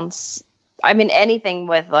different accounts. I mean, anything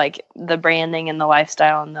with like the branding and the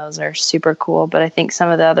lifestyle, and those are super cool. But I think some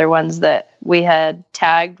of the other ones that we had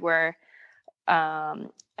tagged were,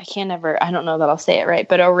 I don't know that I'll say it right,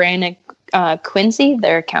 but Orana Quincy,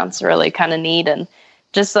 their accounts are really kind of neat and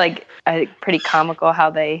just like pretty comical how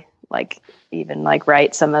they like even like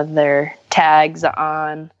write some of their tags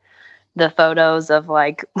on the photos of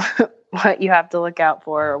like what you have to look out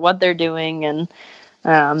for or what they're doing. And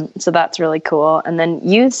so that's really cool. And then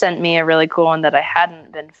you sent me a really cool one that I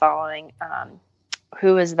hadn't been following.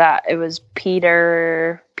 Who was that? It was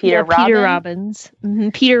Peter Robbins. Mm-hmm.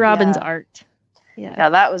 Peter Robbins art. Yeah,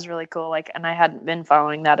 that was really cool. Like, and I hadn't been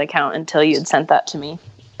following that account until you had sent that to me.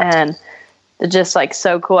 And it's just like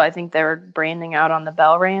so cool. I think they were branding out on the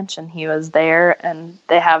Bell Ranch, and he was there, and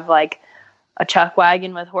they have like a chuck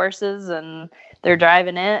wagon with horses, and they're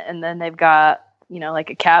driving it, and then they've got, like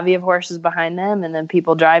a cavy of horses behind them, and then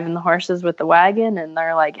people driving the horses with the wagon, and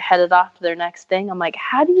they're like headed off to their next thing. I'm like,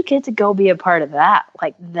 how do you get to go be a part of that?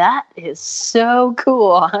 Like, that is so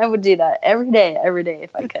cool. I would do that every day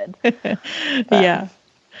if I could. Yeah.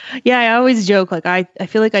 Yeah, I always joke, like, I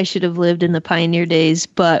feel like I should have lived in the pioneer days,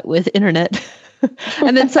 but with internet.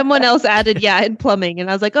 And then someone else added, and plumbing. And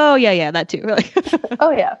I was like, oh, yeah, that too. Like,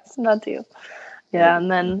 oh, yeah, that too. Yeah,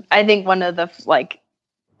 and then I think one of the, like,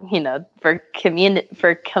 for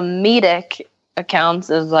comedic accounts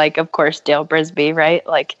is like, of course, Dale Brisby, right?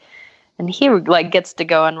 Like, and he like gets to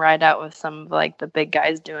go and ride out with some of like the big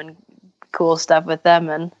guys doing cool stuff with them.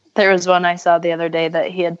 And there was one I saw the other day that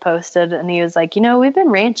he had posted, and he was like, we've been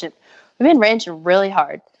ranching really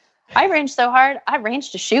hard. I ranged so hard, I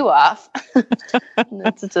ranged a shoe off. And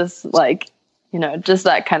it's just like, just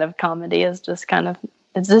that kind of comedy is just kind of,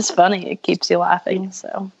 it's just funny. It keeps you laughing.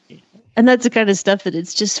 So. And that's the kind of stuff that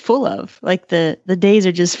it's just full of. Like the days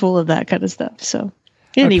are just full of that kind of stuff. So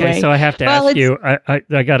anyway. Okay, so I have to ask you, I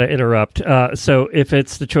got to interrupt. So if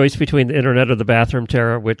it's the choice between the internet or the bathroom,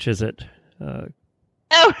 Tara, which is it?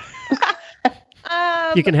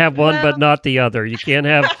 You can have one, but not the other. You can't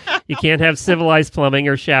have civilized plumbing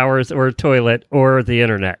or showers or a toilet or the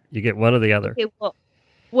internet. You get one or the other. Okay,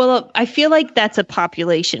 well, I feel like that's a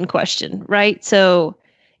population question, right? So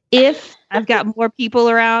if I've got more people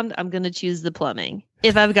around, I'm going to choose the plumbing.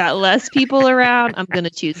 If I've got less people around, I'm going to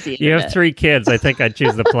choose the internet. You have 3 kids. I think I'd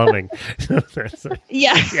choose the plumbing.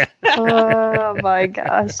 Yeah. Oh, my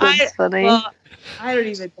gosh. That's funny. Well, I don't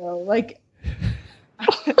even know. Like,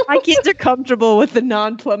 my kids are comfortable with the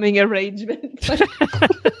non-plumbing arrangement.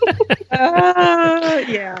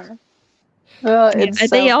 Yeah. It's so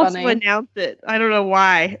they also funny. announced it. I don't know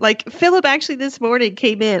why. Like, Philip actually this morning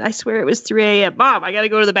came in. I swear it was 3 a.m. Mom, I got to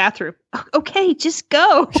go to the bathroom. Okay, just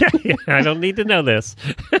go. I don't need to know this.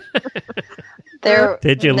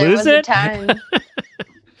 Did you lose it?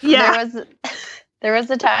 Yeah. There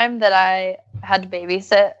was a time that I had to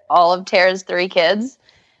babysit all of Tara's 3 kids.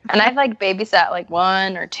 And I've like babysat like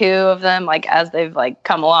 1 or 2 of them, like as they've like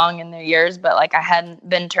come along in their years, but like I hadn't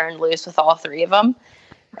been turned loose with all 3 of them.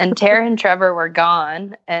 And Tara and Trevor were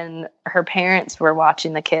gone, and her parents were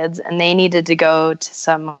watching the kids, and they needed to go to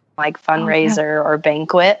some like fundraiser or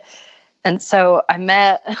banquet. And so I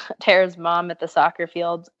met Tara's mom at the soccer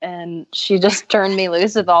field, and she just turned me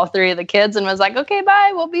loose with all 3 of the kids and was like, okay,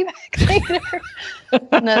 bye, we'll be back later.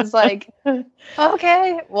 And I was like,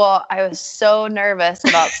 okay. Well, I was so nervous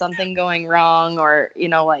about something going wrong, or,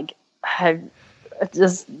 like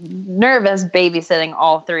just nervous babysitting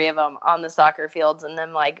all three of them on the soccer fields, and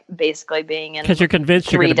then like basically being in because you're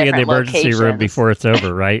convinced you're going to be in the emergency room before it's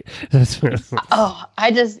over, right? She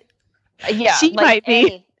might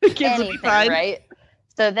be. The kids anything, will be fine, right?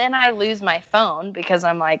 So then I lose my phone because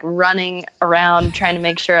I'm like running around trying to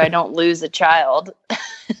make sure I don't lose a child.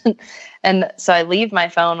 And so I leave my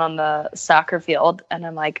phone on the soccer field and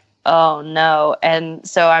I'm like, oh no. And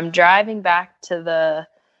so I'm driving back to the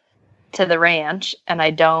ranch and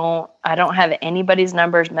I don't have anybody's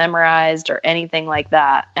numbers memorized or anything like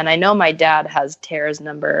that. And I know my dad has Tara's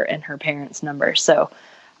number and her parents' number. So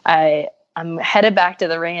I'm headed back to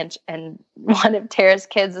the ranch and one of Tara's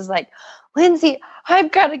kids is like, Lindsay,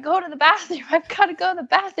 I've got to go to the bathroom. I've got to go to the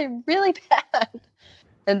bathroom really bad.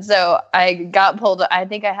 And so I got pulled. I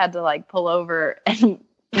think I had to like pull over and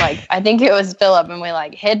like, I think it was Philip, and we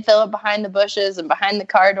like hid Philip behind the bushes and behind the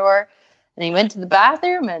car door. And he went to the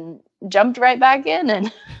bathroom and jumped right back in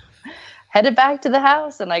and headed back to the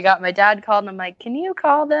house. And I got my dad called and I'm like, can you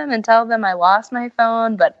call them and tell them I lost my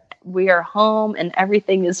phone, but we are home and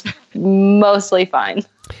everything is mostly fine.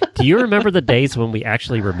 Do you remember the days when we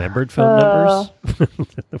actually remembered phone numbers?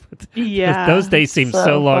 Yeah. Those days seem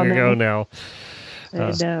so long ago now.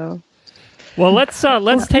 I know. Well, let's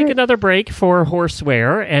take another break for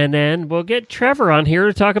Horseware, and then we'll get Trevor on here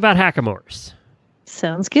to talk about Hackamores.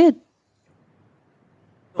 Sounds good.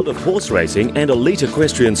 Of horse racing and elite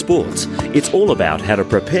equestrian sports, it's all about how to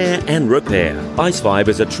prepare and repair. Ice Vibe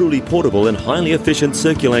is a truly portable and highly efficient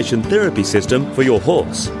circulation therapy system for your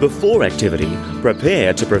horse. Before activity,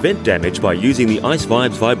 prepare to prevent damage by using the Ice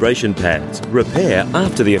Vibe's vibration pads. Repair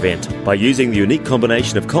after the event by using the unique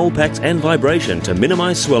combination of cold packs and vibration to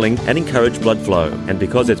minimize swelling and encourage blood flow. And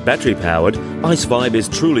because it's battery powered, Ice Vibe is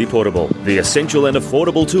truly portable. The essential and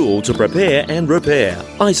affordable tool to prepare and repair.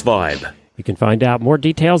 Ice Vibe. You can find out more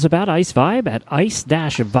details about Ice Vibe at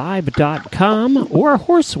ice-vibe.com or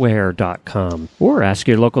horseware.com, or ask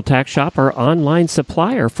your local tack shop or online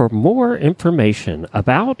supplier for more information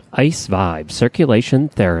about Ice Vibe circulation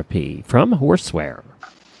therapy from Horseware.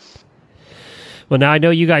 Well, now I know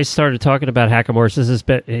you guys started talking about Hackamores.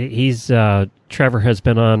 Trevor has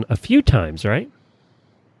been on a few times, right?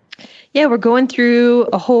 Yeah, we're going through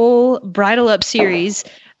a whole Bridle Up series.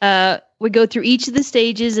 We go through each of the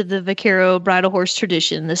stages of the Vaquero bridle horse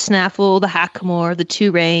tradition: the snaffle, the Hackamore, the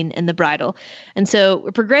two-rein, and the bridle. And so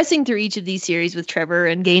we're progressing through each of these series with Trevor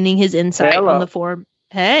and gaining his insight on the form.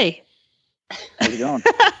 Hey. How you doing?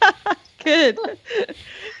 Good.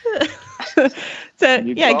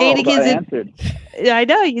 Gaining his I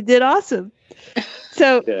know, you did awesome.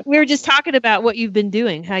 So we were just talking about what you've been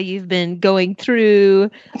doing, how you've been going through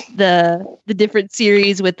the different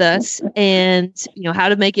series with us, and how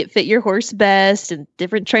to make it fit your horse best, and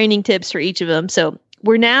different training tips for each of them. So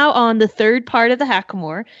we're now on the third part of the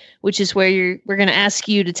Hackamore, which is where we're going to ask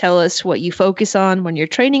you to tell us what you focus on when you're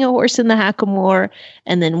training a horse in the Hackamore,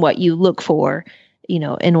 and then what you look for,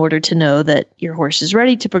 in order to know that your horse is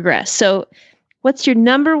ready to progress. So what's your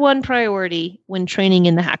number one priority when training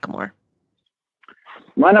in the Hackamore?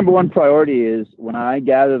 My number one priority is when I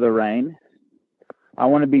gather the rein, I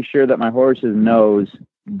want to be sure that my horse's nose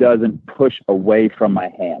doesn't push away from my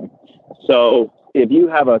hand. So if you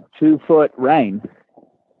have a 2-foot rein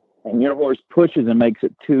and your horse pushes and makes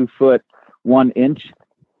it 2 foot 1 inch,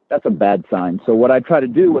 that's a bad sign. So what I try to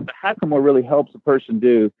do, what the Hackamore really helps a person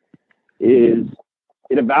do, is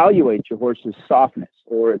it evaluates your horse's softness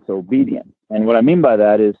or its obedience. And what I mean by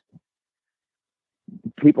that is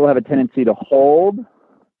people have a tendency to hold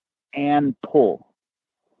and pull.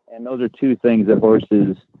 And those are two things that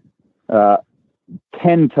horses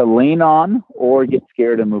tend to lean on or get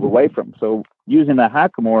scared and move away from. So using the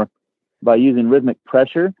Hackamore, by using rhythmic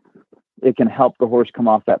pressure, it can help the horse come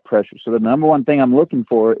off that pressure. So the number one thing I'm looking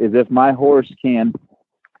for is if my horse can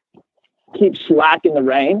keep slacking the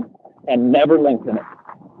rein and never lengthen it.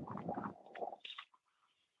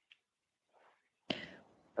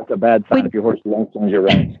 That's a bad sign if your horse lengthens your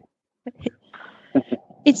reins.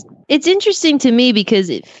 It's interesting to me because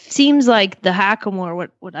it seems like the Hackamore,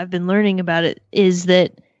 what I've been learning about it is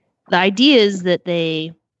that the idea is that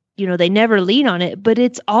they never lean on it, but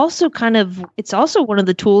it's also one of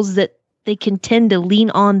the tools that they can tend to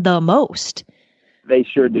lean on the most. They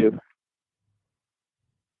sure do.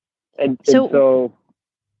 And so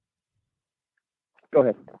go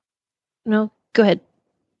ahead. No, go ahead.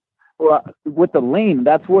 Well, with the lean,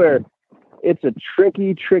 that's where it's a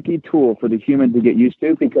tricky tool for the human to get used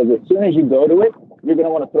to, because as soon as you go to it, you're going to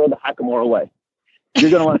want to throw the Hackamore away. You're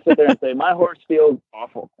going to want to sit there and say, my horse feels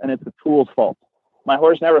awful, and it's the tool's fault. My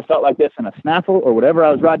horse never felt like this in a snaffle or whatever I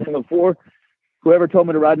was riding him before. whoever told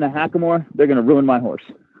me to ride in a Hackamore, they're going to ruin my horse.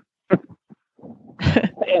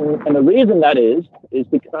 and the reason that is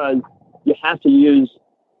because you have to use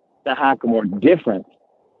the Hackamore different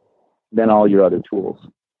than all your other tools.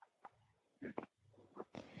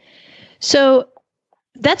 So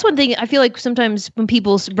that's one thing I feel like sometimes when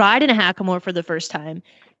people ride in a Hackamore for the first time,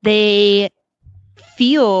 they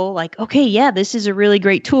feel like, okay, yeah, this is a really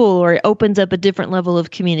great tool, or it opens up a different level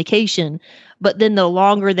of communication. But then the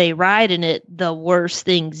longer they ride in it, the worse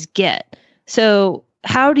things get. So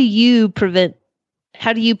how do you prevent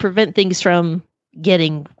things from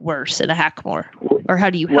getting worse in a Hackamore? Or how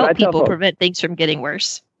do you help people prevent things from getting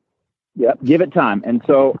worse? Yeah, give it time. And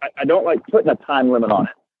so I don't like putting a time limit on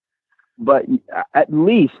it, but at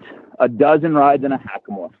least a dozen rides in a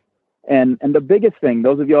Hackamore. And the biggest thing,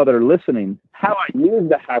 those of y'all that are listening, how I use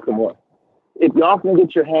the Hackamore, if you often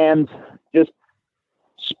get your hands, just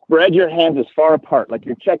spread your hands as far apart, like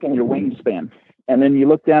you're checking your wingspan. And then you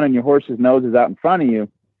look down and your horse's nose is out in front of you.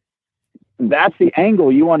 That's the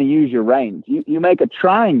angle you want to use your reins. You make a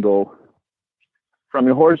triangle from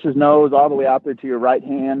your horse's nose all the way out there to your right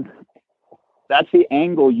hand. That's the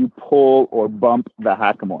angle you pull or bump the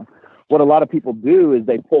Hackamore. What a lot of people do is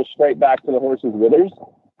they pull straight back to the horse's withers,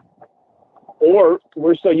 or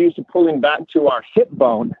we're so used to pulling back to our hip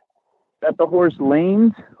bone that the horse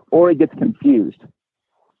leans or it gets confused.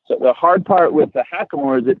 So the hard part with the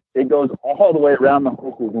Hackamore is it goes all the way around the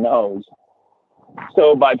horse's nose.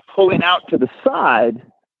 So by pulling out to the side,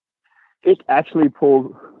 it actually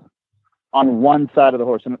pulls on one side of the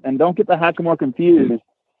horse. And don't get the Hackamore confused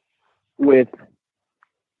with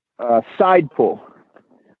side pull.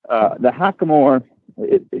 The Hackamore,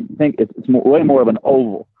 it's way more of an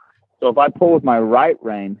oval. So if I pull with my right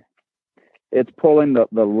rein, it's pulling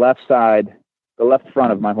the left side, the left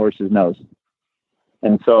front of my horse's nose.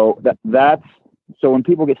 And so that's so when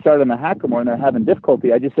people get started on the Hackamore and they're having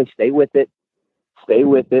difficulty, I just say stay with it,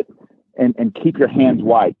 and keep your hands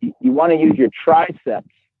wide. You want to use your triceps.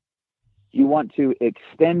 You want to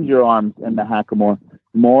extend your arms in the Hackamore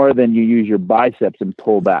more than you use your biceps and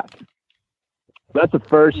pull back. That's the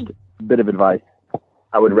first bit of advice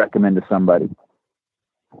I would recommend to somebody.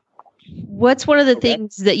 What's one of the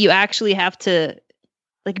things that you actually have to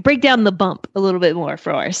break down the bump a little bit more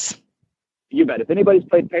for us? You bet. If anybody's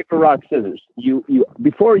played paper, rock, scissors, you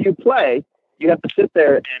before you play, you have to sit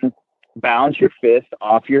there and bounce your fist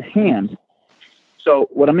off your hand. So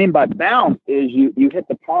what I mean by bounce is you hit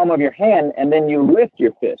the palm of your hand and then you lift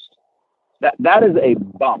your fist. That is a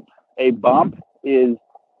bump. A bump is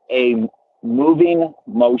a moving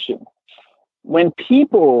motion. When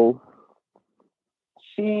people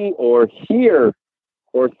see or hear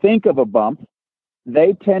or think of a bump,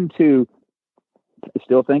 they tend to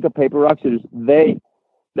still think of paper, rock, scissors. They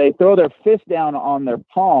throw their fist down on their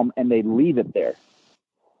palm and they leave it there.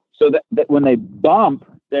 So that when they bump,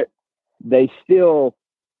 they still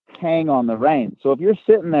hang on the rein. So if you're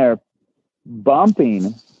sitting there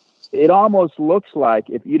bumping, it almost looks like,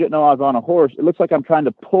 if you didn't know I was on a horse, it looks like I'm trying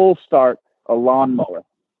to pull start a lawnmower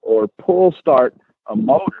or pull start a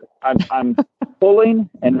motor. I'm pulling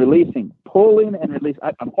and releasing,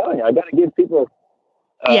 I'm telling you, I got to give people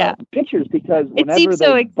pictures because whenever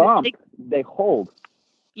they bump, they hold.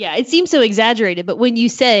 Yeah, it seems so exaggerated, but when you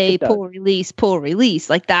say pull, release,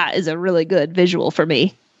 like that is a really good visual for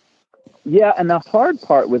me. Yeah, and the hard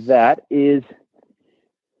part with that is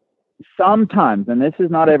sometimes, and this is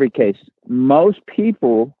not every case, most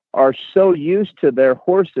people are so used to their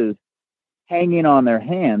horses hanging on their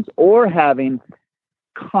hands or having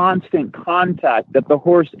constant contact that the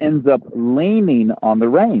horse ends up leaning on the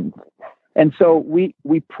reins. And so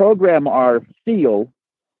we program our feel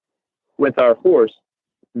with our horse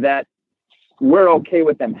that we're okay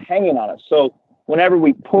with them hanging on us. So whenever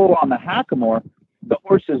we pull on the Hackamore, the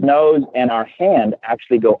horse's nose and our hand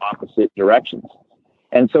actually go opposite directions.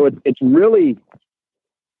 And so it's really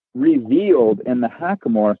revealed in the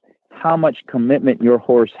Hackamore how much commitment your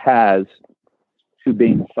horse has to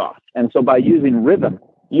being soft. And so by using rhythm,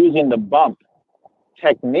 using the bump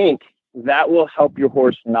technique, that will help your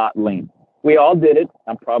horse not lean. We all did it.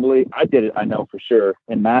 I did it, I know for sure,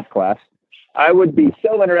 in math class. I would be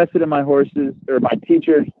so interested in my horses or my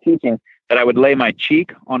teacher teaching that I would lay my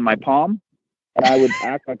cheek on my palm and I would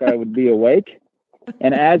act like I would be awake.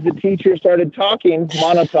 And as the teacher started talking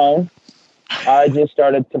monotone, I just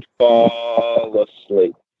started to fall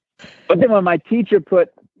asleep. But then when my teacher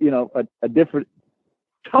put, a different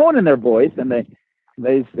tone in their voice and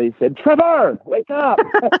they said, "Trevor, wake up."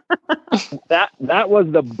 that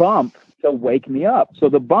was the bump to wake me up. So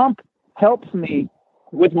the bump helps me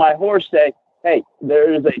with my horse say, hey,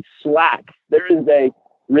 there is a slack. There is a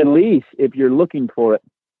release if you're looking for it.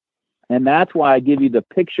 And that's why I give you the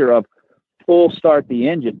picture of full start the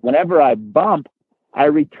engine. Whenever I bump, I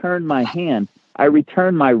return my hand. I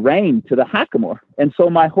return my rein to the Hackamore. And so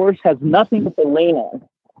my horse has nothing to lean on.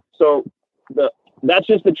 So that's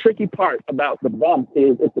just the tricky part about the bump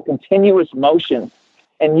is it's a continuous motion.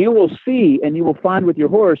 And you will see and you will find with your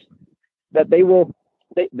horse that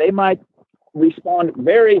they might respond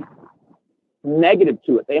very negative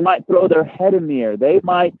to it. They might throw their head in the air. They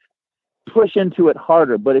might push into it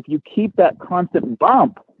harder. But if you keep that constant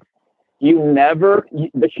bump,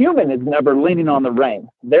 the human is never leaning on the rein.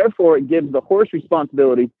 Therefore, it gives the horse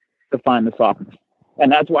responsibility to find the softness.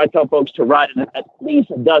 And that's why I tell folks to ride it at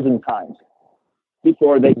least a dozen times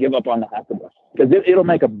before they give up on the Hackamore, because it'll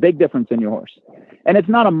make a big difference in your horse. And it's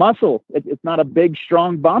not a muscle. It's not a big,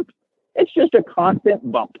 strong bump. It's just a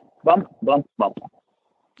constant bump, bump, bump, bump.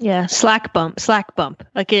 Yeah, slack bump.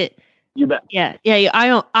 Like it. You bet. Yeah.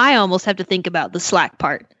 I almost have to think about the slack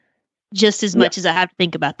part just as much as I have to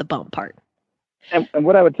think about the bump part. And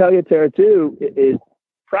what I would tell you, Tara, too, is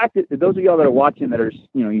practice. Those of y'all that are watching that are,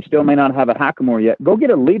 you still may not have a Hackamore yet, go get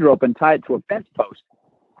a lead rope and tie it to a fence post.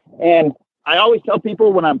 And I always tell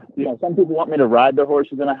people when some people want me to ride their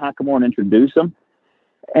horses in a Hackamore and introduce them.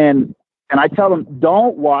 And I tell them,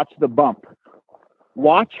 don't watch the bump.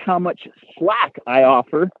 Watch how much slack I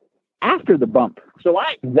offer after the bump. So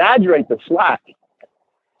I exaggerate the slack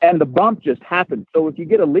and the bump just happens. So if you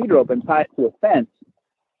get a lead rope and tie it to a fence,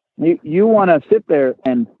 you want to sit there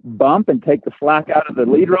and bump and take the slack out of the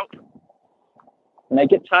lead rope,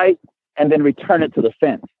 make it tight, and then return it to the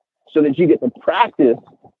fence so that you get to practice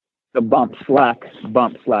the bump, slack,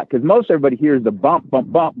 because most everybody hears the bump, bump,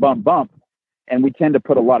 bump, bump, bump, and we tend to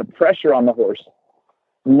put a lot of pressure on the horse,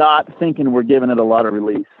 not thinking we're giving it a lot of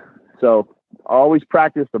release. So always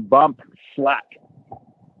practice the bump, slack.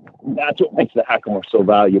 That's what makes the Hackamore so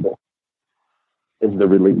valuable, is the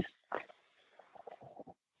release.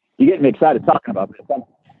 You're getting me excited talking about this.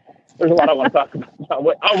 There's a lot I want to talk about.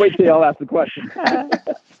 I'll wait till y'all ask the question.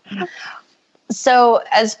 So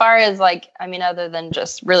as far as other than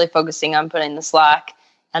just really focusing on putting the slack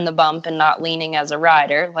and the bump and not leaning as a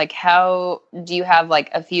rider, how do you have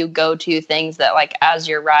a few go-to things that as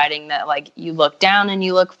you're riding that you look down and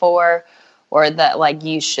you look for, or that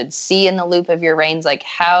you should see in the loop of your reins?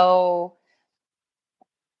 How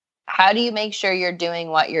do you make sure you're doing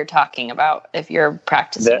what you're talking about if you're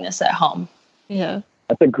practicing this at home? Yeah.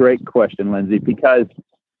 That's a great question, Lindsay, because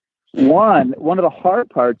one of the hard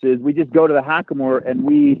parts is we just go to the Hackamore and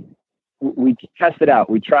we test it out.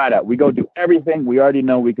 We try it out. We go do everything we already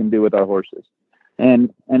know we can do with our horses.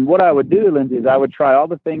 And what I would do, Lindsay, is I would try all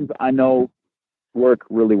the things I know work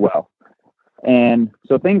really well. And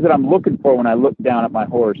so things that I'm looking for when I look down at my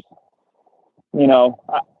horse, I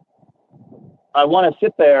want to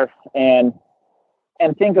sit there and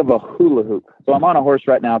think of a hula hoop. So I'm on a horse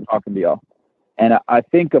right now talking to y'all. And I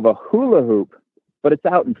think of a hula hoop, but it's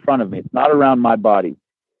out in front of me. It's not around my body.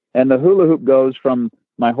 And the hula hoop goes from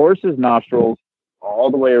my horse's nostrils all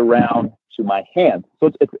the way around to my hand.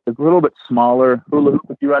 So it's a little bit smaller hula hoop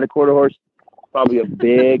if you ride a quarter horse, probably a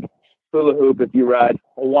big hula hoop if you ride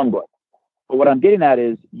a one blood. But what I'm getting at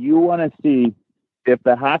is you want to see if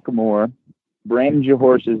the Hackamore brings your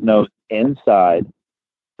horse's nose inside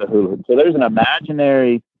the hula hoop. So there's an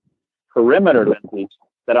imaginary perimeter, Lindsay,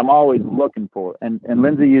 that I'm always looking for. And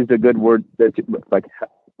Lindsay used a good word that's like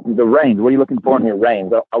the reins. What are you looking for in your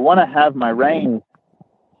reins? I want to have my reins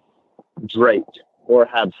draped or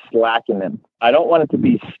have slack in them. I don't want it to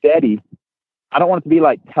be steady. I don't want it to be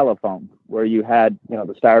like telephone, where you had,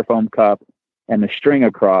 the styrofoam cup and the string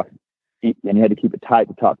across, and you had to keep it tight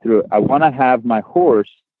to talk through it. I want to have my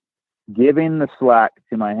horse giving the slack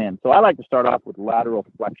to my hand. So I like to start off with lateral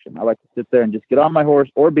flexion. I like to sit there and just get on my horse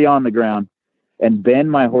or be on the ground and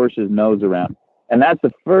bend my horse's nose around. And that's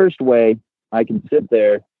the first way I can sit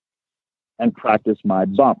there and practice my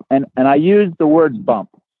bump. And I use the word bump.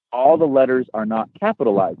 All the letters are not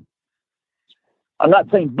capitalized. I'm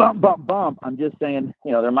not saying bump, bump, bump. I'm just saying,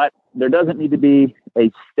 there doesn't need to be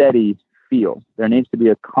a steady feel. There needs to be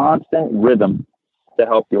a constant rhythm to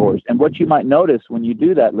help your horse. And what you might notice when you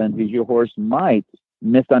do that, Lindsay, is your horse might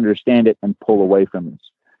misunderstand it and pull away from it.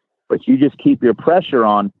 But you just keep your pressure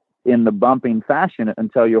on in the bumping fashion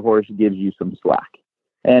until your horse gives you some slack.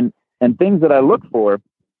 And things that I look for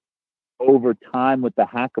over time with the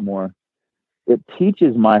Hackamore, it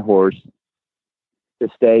teaches my horse to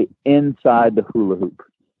stay inside the hula hoop.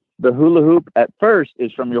 The hula hoop at first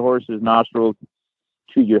is from your horse's nostrils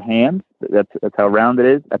to your hand. That's how round it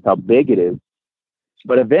is. That's how big it is.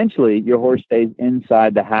 But eventually your horse stays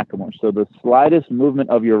inside the Hackamore. So the slightest movement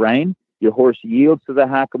of your rein your horse yields to the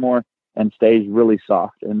hackamore and stays really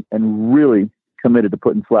soft and really committed to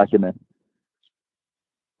putting slack in there.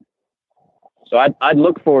 So I'd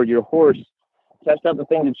look for your horse, test out the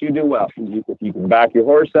things that you do well. If you can back your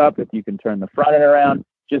horse up, if you can turn the front end around,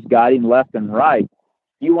 just guiding left and right,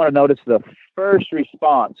 you want to notice the first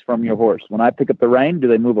response from your horse. When I pick up the rein, do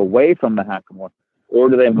they move away from the hackamore or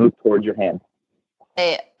do they move towards your hand?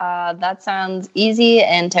 Hey, that sounds easy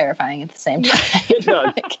and terrifying at the same time. It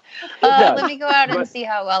does. Like, let me go out and see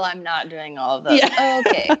how well I'm not doing all of those. Yeah.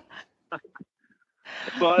 Okay.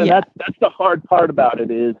 Well, that's the hard part about it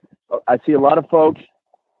is I see a lot of folks,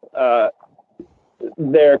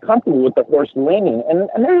 they're comfortable with the horse leaning.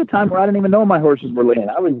 And there's a time where I didn't even know my horses were leaning.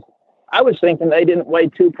 I was thinking they didn't weigh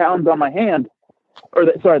 2 pounds on my hand.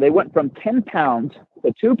 They went from 10 pounds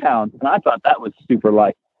to 2 pounds. And I thought that was super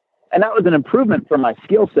light. And that was an improvement for my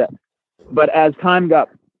skill set. But as time got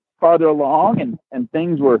farther along and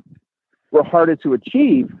things were harder to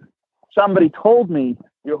achieve, somebody told me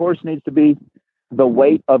your horse needs to be the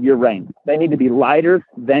weight of your rein. They need to be lighter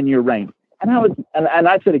than your rein. And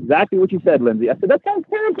I said exactly what you said, Lindsay. I said, that sounds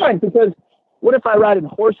terrifying because what if I ride in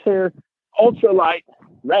horsehair, ultralight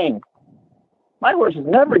rein? My horse is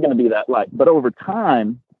never going to be that light. But over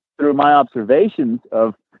time, through my observations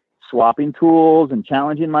of swapping tools and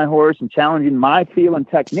challenging my horse and challenging my feel and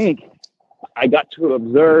technique, I got to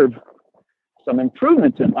observe some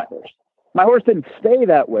improvements in my horse. My horse didn't stay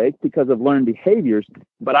that way because of learned behaviors,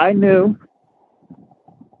 but I knew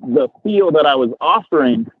the feel that I was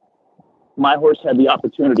offering, my horse had the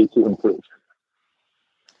opportunity to improve.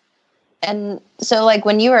 And so, like,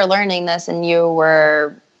 when you were learning this and you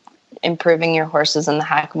were improving your horses in the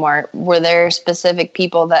hackamore, were there specific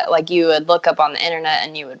people that, like, you would look up on the internet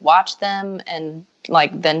and you would watch them and,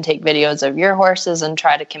 like, then take videos of your horses and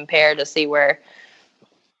try to compare to see where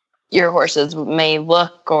your horses may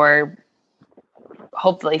look or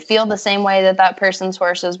hopefully feel the same way that person's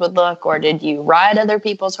horses would look? Or did you ride other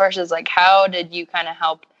people's horses? Like, how did you kind of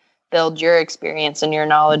help build your experience and your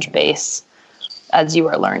knowledge base as you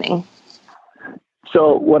were learning?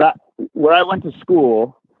 So where I went to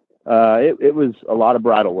school, it was a lot of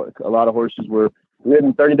bridle work. A lot of horses were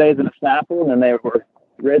ridden 30 days in a snaffle, and then they were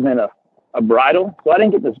ridden in a bridle. So I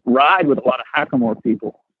didn't get to ride with a lot of hackamore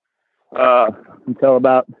people until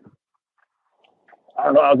about, I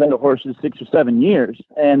don't know, I was into horses 6 or 7 years.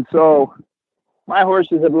 And so my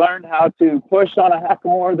horses had learned how to push on a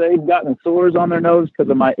hackamore. They'd gotten sores on their nose because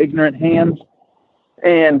of my ignorant hands.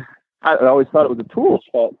 And I always thought it was a tool's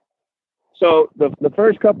fault. So the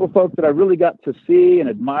first couple of folks that I really got to see and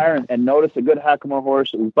admire and notice a good hackamore horse,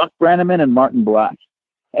 it was Buck Brannaman and Martin Black.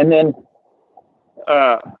 And then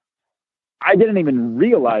I didn't even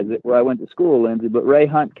realize it where I went to school, Lindsay, but Ray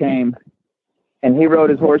Hunt came and he rode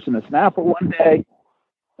his horse in a snaffle one day,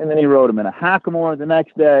 and then he rode him in a hackamore the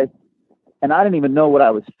next day. And I didn't even know what I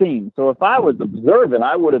was seeing. So if I was observant,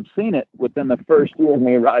 I would have seen it within the first year of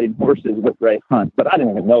me riding horses with Ray Hunt, but I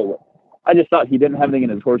didn't even know it. I just thought he didn't have anything in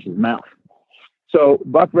his horse's mouth. So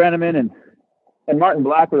Buck Brannaman and Martin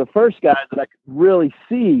Black were the first guys that I could really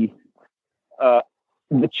see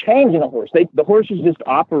the change in a horse. The horses just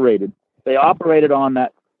operated. They operated on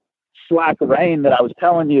that slack rein that I was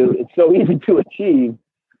telling you. It's so easy to achieve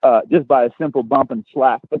just by a simple bump and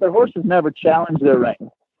slack. But their horses never challenged their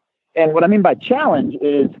rein. And what I mean by challenge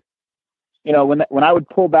is, you know, when I would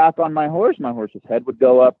pull back on my horse's head would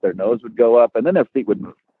go up, their nose would go up, and then their feet would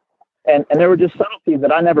move. And there were just subtleties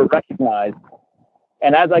that I never recognized.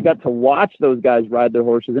 And as I got to watch those guys ride their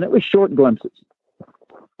horses, and it was short glimpses,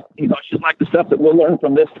 you know, it's just like the stuff that we'll learn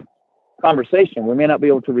from this conversation. We may not be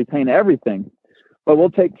able to retain everything, but we'll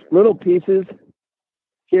take little pieces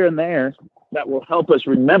here and there that will help us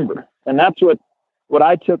remember. And that's what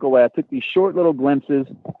I took away. I took these short little glimpses,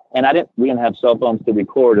 and we didn't have cell phones to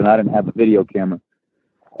record, and I didn't have a video camera.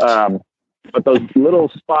 But those little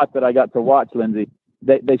spots that I got to watch, Lindsay,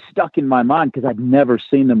 they stuck in my mind because I'd never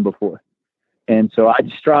seen them before. And so I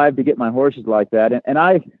strive to get my horses like that. And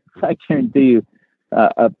I guarantee you,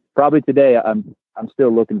 probably today, I'm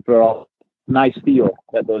still looking for all nice feel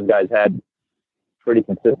that those guys had pretty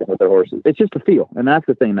consistent with their horses. It's just a feel. And that's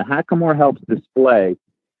the thing. The hackamore helps display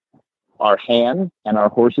our hand and our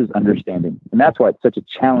horse's understanding. And that's why it's such a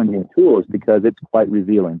challenging tool, is because it's quite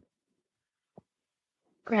revealing.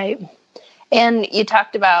 Right. And you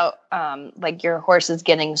talked about like your horses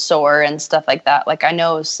getting sore and stuff like that. Like I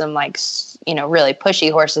know some really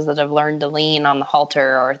pushy horses that have learned to lean on the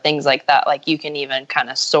halter or things like that. Like you can even kind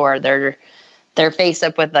of sore their face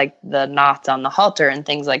up with like the knots on the halter and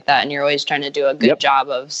things like that. And you're always trying to do a good job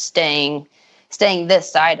of staying staying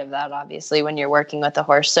this side of that, obviously, when you're working with a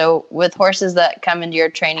horse. So with horses that come into your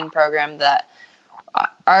training program that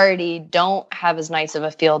already don't have as nice of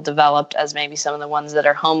a field developed as maybe some of the ones that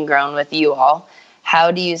are homegrown with you all,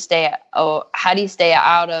 how do you stay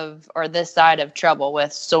out of, or this side of trouble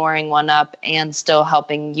with soaring one up and still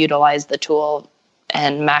helping utilize the tool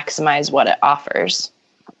and maximize what it offers?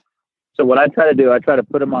 So what I try to do, I try to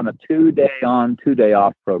put them on a 2-day on, 2-day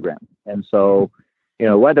off program. And so,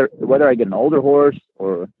 whether I get an older horse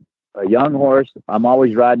or a young horse, I'm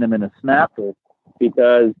always riding them in a snaffle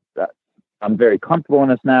because I'm very comfortable in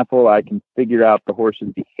a snaffle. I can figure out the horse's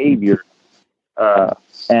behavior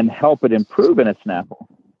and help it improve in a snaffle.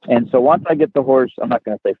 And so once I get the horse, I'm not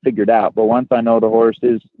going to say figured out, but once I know the horse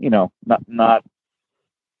is, not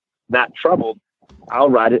that troubled, I'll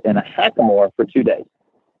ride it in a Hackamore for 2 days.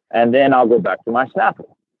 And then I'll go back to my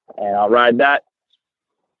snaffle and I'll ride that.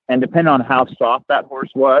 And depending on how soft that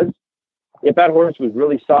horse was, if that horse was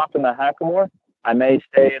really soft in the Hackamore, I may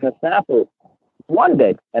stay in the snaffle 1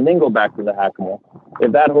 day and then go back to the Hackamore.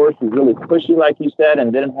 If that horse was really pushy, like you said,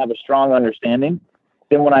 and didn't have a strong understanding,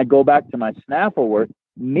 then when I go back to my snaffle work,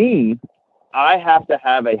 I have to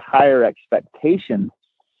have a higher expectation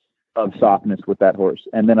of softness with that horse.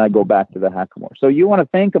 And then I go back to the Hackamore. So you want to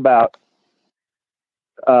think about,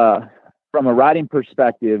 from a riding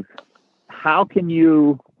perspective, how can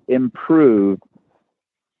you improve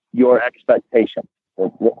your expectation?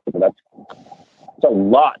 That's a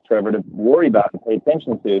lot, Trevor, to worry about and pay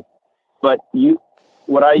attention to. But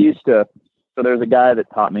so there's a guy that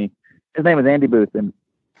taught me, his name was Andy Booth, and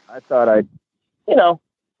I thought I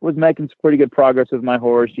was making some pretty good progress with my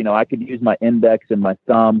horse. I could use my index and my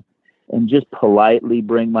thumb and just politely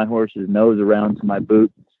bring my horse's nose around to my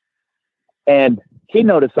boot. And he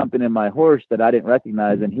noticed something in my horse that I didn't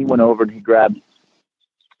recognize, and he went over and he grabbed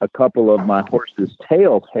a couple of my horse's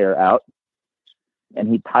tail hair out, and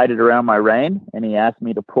he tied it around my rein, and he asked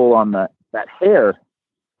me to pull on that hair,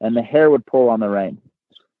 and the hair would pull on the rein.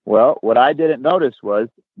 Well, what I didn't notice was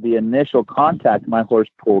the initial contact, my horse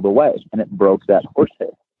pulled away, and it broke that horsehair.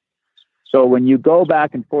 So when you go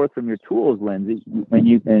back and forth from your tools, Lindsay,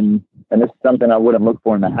 and this is something I wouldn't look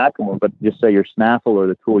for in the Hackamore, but just say your snaffle or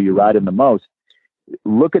the tool you ride in the most,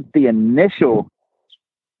 look at the initial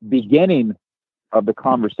beginning of the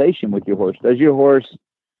conversation with your horse. Does your horse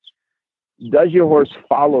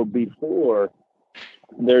follow before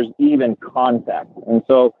there's even contact? And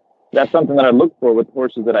so that's something that I look for with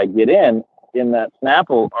horses that I get in that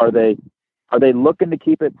snaffle. Are they looking to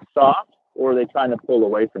keep it soft, or are they trying to pull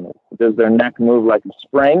away from it? Does their neck move like a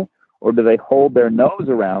spring, or do they hold their nose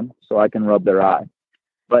around so I can rub their eye?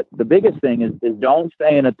 But the biggest thing is don't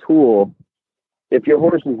stay in a tool. If your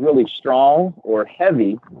horse is really strong or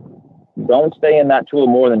heavy, don't stay in that tool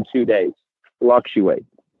more than 2 days. Fluctuate.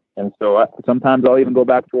 And so sometimes I'll even go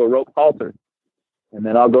back to a rope halter, and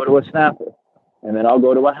then I'll go to a snaffle, and then I'll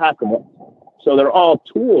go to a Hackamore. So they're all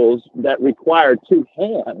tools that require 2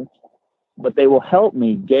 hands, but they will help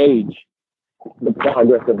me gauge the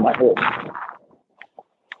progress of my horse.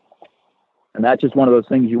 And that's just one of those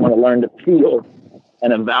things you want to learn to feel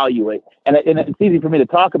and evaluate. And it's easy for me to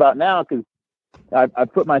talk about now because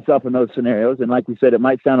I've put myself in those scenarios. And like you said, it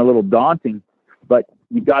might sound a little daunting, but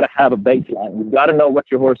you've got to have a baseline. You've got to know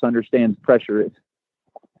what your horse understands pressure is,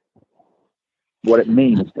 what it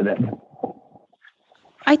means to them.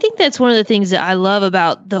 I think that's one of the things that I love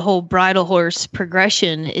about the whole bridle horse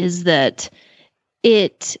progression is that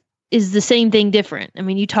it is the same thing different. I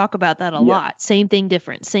mean, you talk about that a lot. Same thing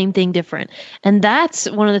different, same thing different. And that's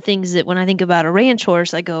one of the things that when I think about a ranch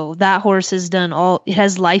horse, I go, that horse has it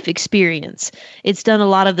has life experience. It's done a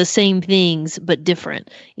lot of the same things, but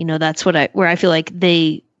different. That's where I feel like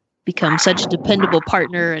they become such a dependable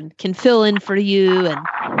partner and can fill in for you and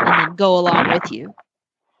then go along with you.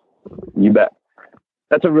 You bet.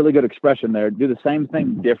 That's a really good expression there. Do the same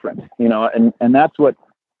thing different, and that's what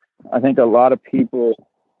I think a lot of people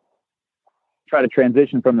try to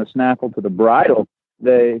transition from the snaffle to the bridle.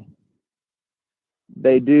 They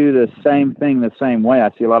do the same thing the same way. I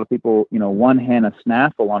see a lot of people, one hand a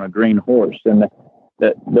snaffle on a green horse, and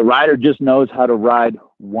the rider just knows how to ride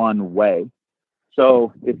one way.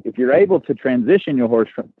 So if you're able to transition your horse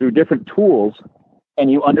through different tools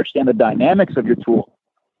and you understand the dynamics of your tool,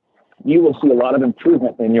 you will see a lot of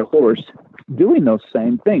improvement in your horse doing those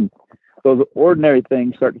same things. Those ordinary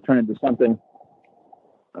things start to turn into something.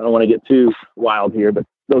 I don't want to get too wild here, but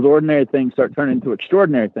those ordinary things start turning into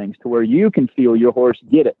extraordinary things to where you can feel your horse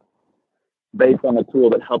get it based on the tool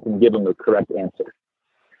that helped him give him the correct answer.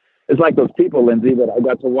 It's like those people, Lindsay, that I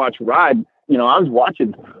got to watch ride. I was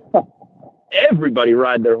watching everybody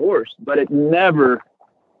ride their horse, but it never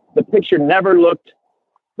the picture never looked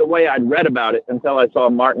the way I'd read about it until I saw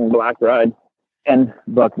Martin Blackride and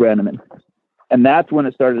Buck Brenneman. And that's when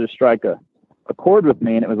it started to strike a chord with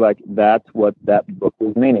me. And it was like, that's what that book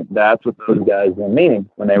was meaning. That's what those guys were meaning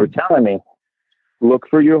when they were telling me, look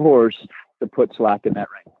for your horse to put slack in that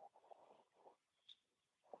rein.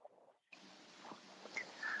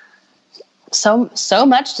 So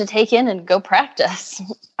much to take in and go practice.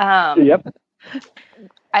 Yep.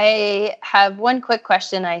 I have one quick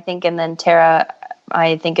question, I think, and then Tara,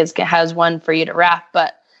 I think, has one for you to wrap.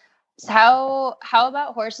 But how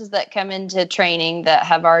about horses that come into training that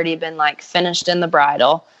have already been like finished in the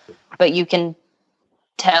bridle, but you can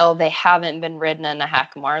tell they haven't been ridden in a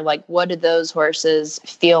Hackamore? Like, what do those horses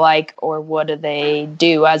feel like, or what do they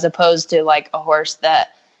do, as opposed to like a horse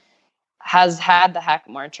that has had the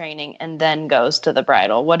Hackamore training and then goes to the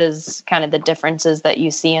bridle? What is kind of the differences that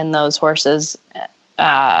you see in those horses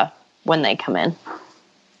when they come in?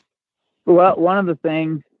 Well, one of the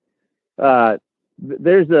things,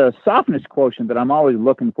 there's a softness quotient that I'm always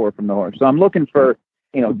looking for from the horse. So I'm looking for,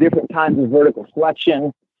 different kinds of vertical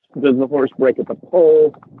flexion. Does the horse break at the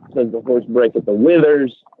pole? Does the horse break at the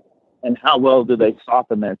withers? And how well do they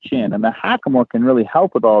soften their chin? And the Hackamore can really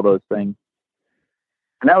help with all those things.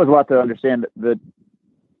 And that was a lot to understand. The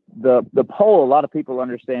pole, a lot of people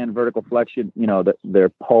understand vertical flexion, their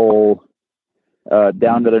pole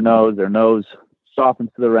down to their nose softens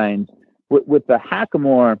to the reins. With the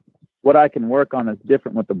Hackamore, what I can work on is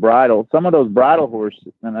different with the bridle. Some of those bridle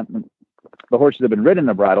horses, and the horses that have been ridden in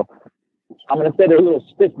the bridle, I'm going to say they're a little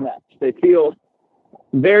stiff necked. They feel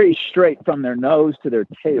very straight from their nose to their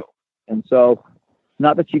tail. And so,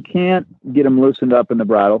 not that you can't get them loosened up in the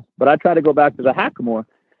bridle, but I try to go back to the Hackamore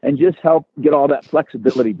and just help get all that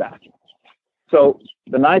flexibility back. So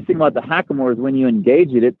the nice thing about the Hackamore is when you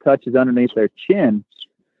engage it, it touches underneath their chin,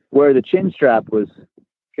 where the chin strap was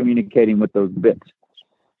communicating with those bits.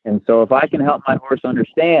 And so if I can help my horse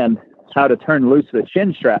understand how to turn loose the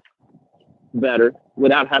chin strap better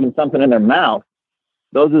without having something in their mouth,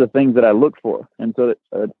 those are the things that I look for. And so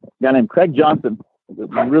a guy named Craig Johnson,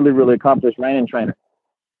 a really, really accomplished reining trainer,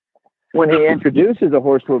 when he introduces a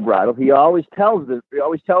horse to a bridle, he always tells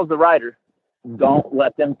the rider, don't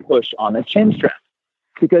let them push on the chin strap.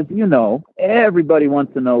 Because, everybody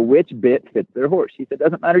wants to know which bit fits their horse. He said, it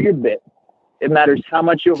doesn't matter your bit. It matters how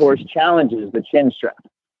much your horse challenges the chin strap.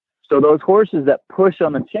 So those horses that push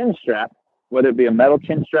on the chin strap, whether it be a metal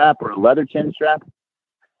chin strap or a leather chin strap,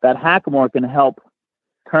 that Hackamore can help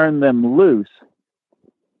turn them loose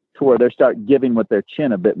to where they start giving with their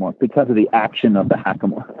chin a bit more because of the action of the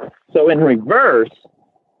Hackamore. So in reverse,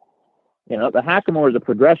 the Hackamore is a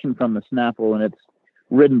progression from the snaffle, and it's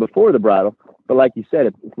ridden before the bridle. But like you said,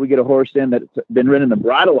 if we get a horse in that's been ridden the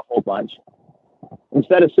bridle a whole bunch,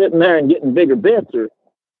 instead of sitting there and getting bigger bits or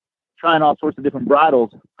trying all sorts of different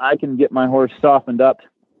bridles, I can get my horse softened up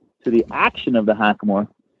to the action of the Hackamore,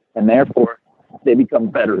 and therefore they become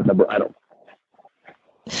better in the bridle.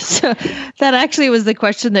 So that actually was the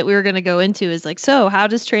question that we were going to go into, is like, so how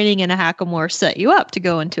does training in a Hackamore set you up to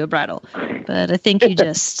go into a bridle? But I think you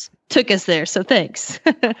just took us there. So thanks.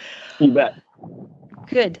 You bet.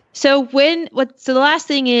 Good. So so the last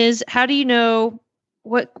thing is, how do you know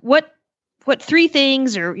what three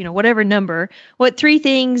things, or, whatever number, what three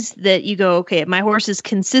things that you go, okay, if my horse is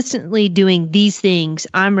consistently doing these things,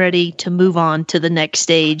 I'm ready to move on to the next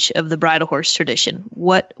stage of the bridle horse tradition.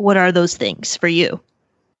 What are those things for you?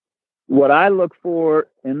 What I look for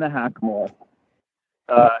in the Hackamore,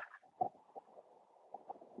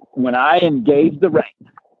 when I engage the rein,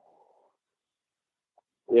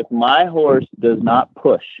 if my horse does not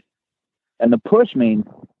push, and the push means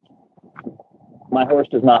my horse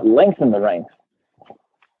does not lengthen the rein.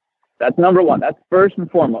 That's number one. That's first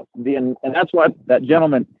and foremost. And that's why that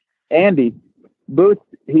gentleman, Andy Booth,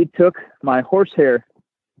 he took my horsehair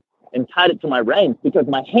and tied it to my rein, because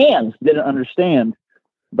my hands didn't understand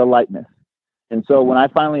the lightness. And so when I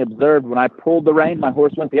finally observed, when I pulled the rein, my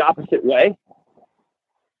horse went the opposite way.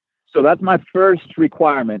 So that's my first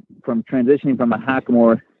requirement from transitioning from a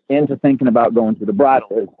Hackamore into thinking about going to the bridle,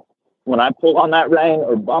 is when I pull on that rein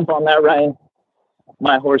or bump on that rein,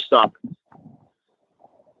 my horse softens.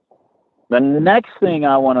 The next thing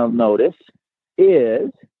I want to notice is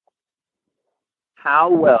how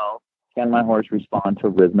well can my horse respond to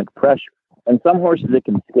rhythmic pressure. And some horses, it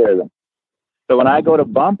can scare them. So when I go to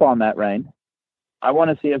bump on that rein, I want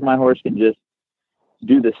to see if my horse can just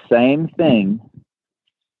do the same thing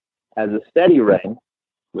as a steady rein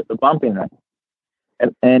with the bumping rein.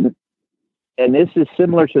 And this is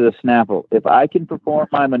similar to the snaffle. If I can perform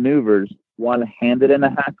my maneuvers one-handed in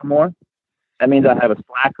a Hackamore, that means I have a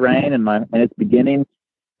slack rein and it's beginning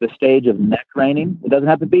the stage of neck reining. It doesn't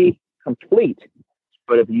have to be complete,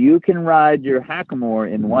 but if you can ride your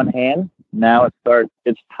Hackamore in one hand, now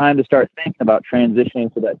it's time to start thinking about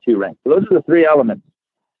transitioning to that two rein. So those are the three elements.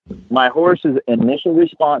 My horse's initial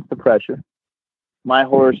response to pressure, my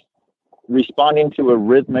horse responding to a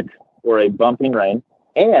rhythmic or a bumping rein,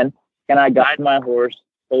 and can I guide my horse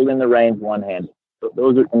holding the reins one hand? So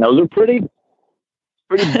those are pretty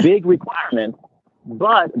big requirements,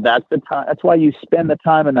 but that's the time. That's why you spend the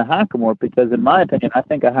time in the Hackamore, because in my opinion, I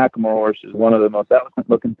think a Hackamore horse is one of the most elegant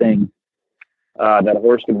looking things that a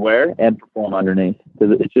horse can wear and perform underneath.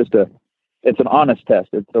 Because it's an honest test.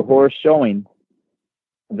 It's the horse showing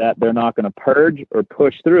that they're not going to purge or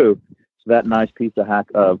push through that nice piece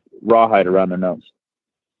of rawhide around their nose.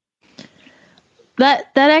 That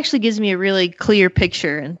actually gives me a really clear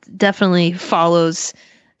picture and definitely follows.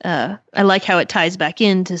 I like how it ties back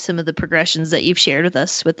into some of the progressions that you've shared with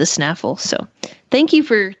us with the snaffle. So thank you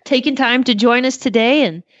for taking time to join us today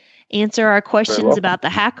and answer our questions about the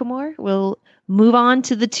Hackamore. We'll move on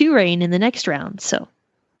to the two rein in the next round. So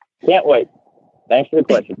can't wait. Thanks for the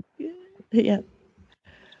question. Yeah.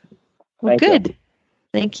 Well, good. You.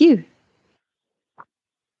 Thank you.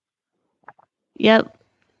 Yep.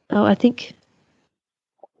 Oh, I think.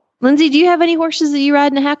 Lindsay, do you have any horses that you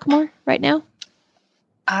ride in a Hackamore right now?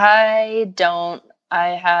 I don't. I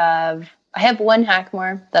have one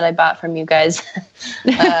Hackamore that I bought from you guys,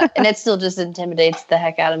 and it still just intimidates the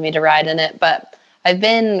heck out of me to ride in it. But I've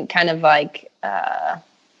been kind of like, probably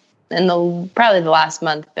the last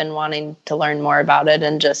month, been wanting to learn more about it,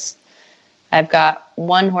 and just I've got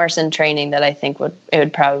one horse in training that I think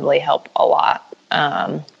would probably help a lot.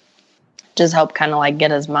 Just help kind of like get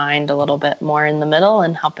his mind a little bit more in the middle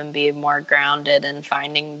and help him be more grounded in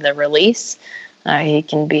finding the release. He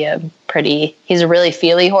can be he's a really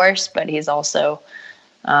feely horse, but he's also,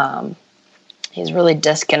 he's really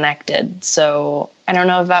disconnected. So I don't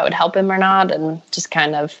know if that would help him or not. And just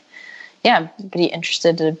kind of, be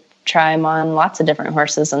interested to try him on lots of different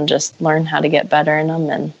horses and just learn how to get better in them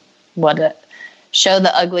and show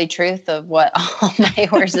the ugly truth of what all my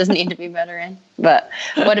horses need to be better in. But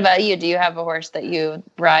what about you? Do you have a horse that you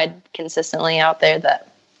ride consistently out there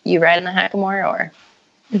that you ride in the Hackamore, or?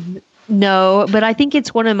 No, but I think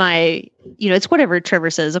it's one of my, it's whatever Trevor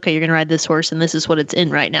says, okay, you're going to ride this horse and this is what it's in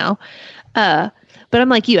right now. But I'm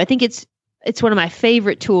like you, I think it's one of my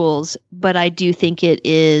favorite tools, but I do think it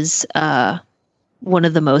is one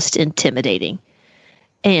of the most intimidating.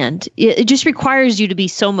 And it just requires you to be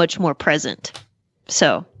so much more present.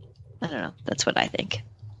 So, I don't know. That's what I think.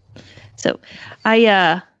 So,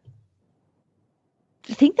 I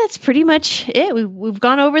think that's pretty much it. We've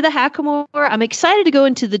gone over the Hackamore. I'm excited to go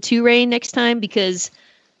into the two rein next time because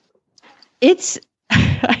it's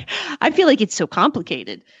I feel like it's so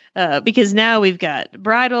complicated because now we've got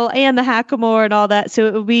bridle and the Hackamore and all that. So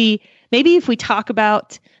it will be, maybe if we talk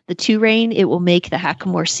about the two rein, it will make the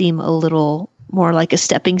Hackamore seem a little more like a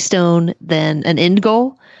stepping stone than an end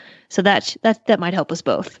goal. So that might help us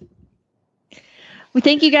both. We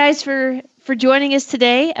thank you guys for joining us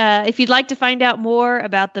today. If you'd like to find out more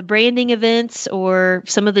about the branding events or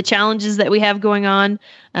some of the challenges that we have going on,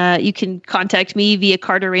 you can contact me via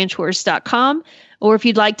carterranchhorse.com. Or if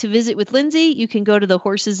you'd like to visit with Lindsay, you can go to the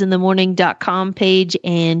horsesinthemorning.com page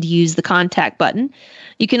and use the contact button.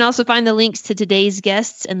 You can also find the links to today's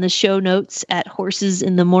guests and the show notes at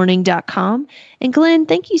horsesinthemorning.com. And Glenn,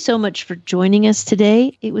 thank you so much for joining us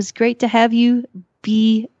today. It was great to have you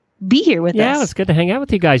be here with us. Yeah, it's good to hang out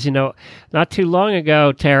with you guys. Not too long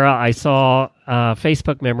ago, Tara, I saw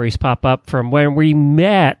Facebook memories pop up from when we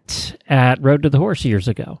met at Road to the Horse years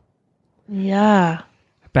ago. Yeah.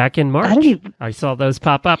 Back in March. I saw those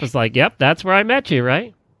pop up. It's like, yep, that's where I met you,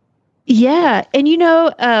 right? Yeah. And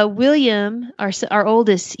William, our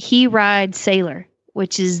oldest, he rides Sailor,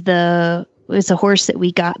 which is it's a horse that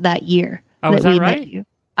we got that year. Oh, is that right?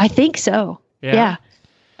 I think so. Yeah.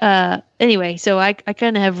 Anyway, so I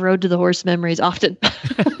kind of have Road to the Horse memories often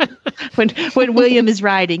when William is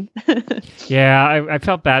riding. Yeah, I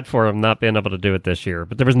felt bad for him not being able to do it this year,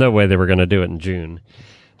 but there was no way they were going to do it in June.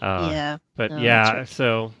 But right.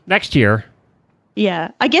 So next year. Yeah.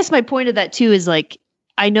 I guess my point of that too is like,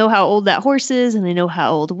 I know how old that horse is and I know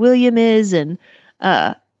how old William is. And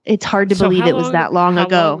it's hard to believe it was that long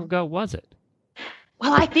ago. How long ago was it?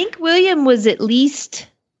 Well, I think William was I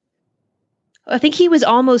think he was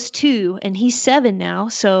almost 2 and he's 7 now.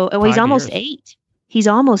 So he's almost 8. He's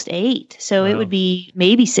almost 8. So It would be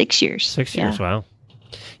maybe 6 years. 6 years. Wow.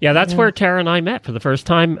 Yeah, that's where Tara and I met for the first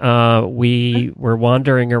time. We were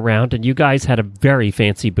wandering around, and you guys had a very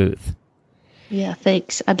fancy booth. Yeah,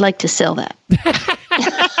 thanks. I'd like to sell that.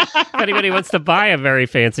 If anybody wants to buy a very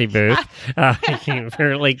fancy booth, you can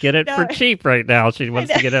apparently get it for cheap right now. She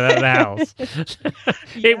wants to get it out of the house.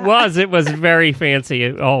 It was very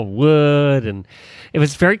fancy, all wood, and it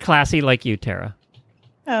was very classy, like you, Tara.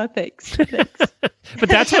 Oh, thanks. But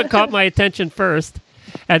that's what caught my attention first.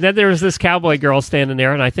 And then there was this cowboy girl standing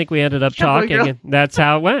there, and I think we ended up talking, and that's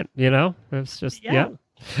how it went. You know, it was just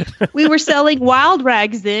We were selling wild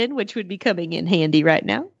rags then, which would be coming in handy right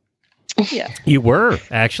now. Yeah, you were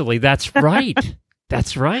actually. That's right.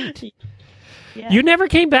 That's right. Yeah. You never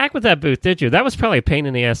came back with that booth, did you? That was probably a pain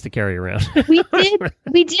in the ass to carry around. We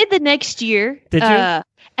did the next year. Did you?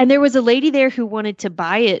 And there was a lady there who wanted to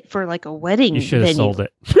buy it for like a wedding. You should have sold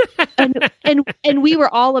it. and we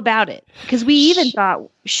were all about it because we even thought,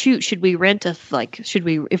 shoot, should we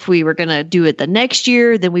if we were going to do it the next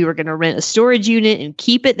year, then we were going to rent a storage unit and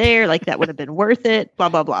keep it there. Like that would have been worth it, blah,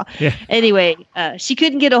 blah, blah. Yeah. Anyway, she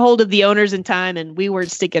couldn't get a hold of the owners in time and we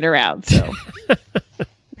weren't sticking around. So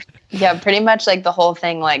yeah, pretty much like the whole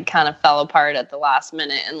thing like kind of fell apart at the last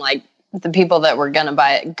minute and like the people that were going to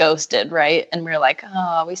buy it ghosted, right? And we're like,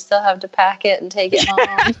 oh, we still have to pack it and take it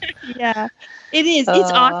home. Yeah, it is.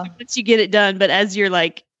 It's awesome once you get it done. But as you're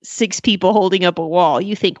like 6 people holding up a wall,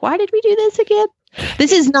 you think, why did we do this again?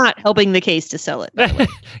 This is not helping the case to sell it.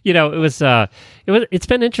 You know, it's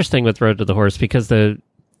been interesting with Road to the Horse because the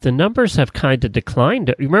numbers have kind of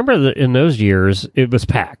declined. Remember in those years, it was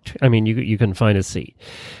packed. I mean, you couldn't find a seat.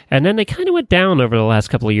 And then they kind of went down over the last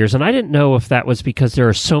couple of years. And I didn't know if that was because there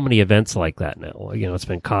are so many events like that now. You know, it's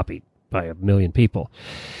been copied by 1 million people.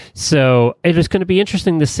 So it is going to be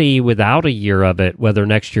interesting to see without a year of it, whether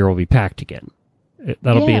next year will be packed again.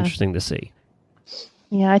 That'll be interesting to see.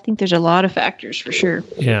 Yeah, I think there's a lot of factors for sure.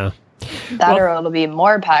 Yeah. Or it'll be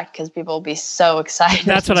more packed because people will be so excited.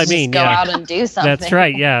 That's what I mean. Go out and do something. That's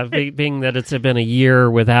right. Yeah, being that it's been a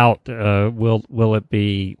year without, will it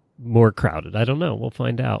be more crowded? I don't know. We'll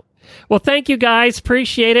find out. Well, thank you guys.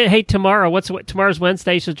 Appreciate it. Hey, tomorrow's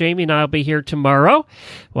Wednesday, so Jamie and I will be here tomorrow.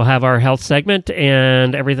 We'll have our health segment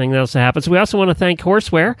and everything else that happens. We also want to thank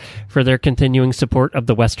Horseware for their continuing support of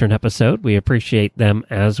the Western episode. We appreciate them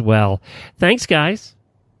as well. Thanks, guys.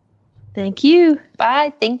 Thank you.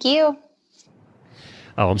 Bye. Thank you.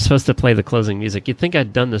 Oh, I'm supposed to play the closing music. You'd think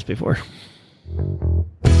I'd done this before.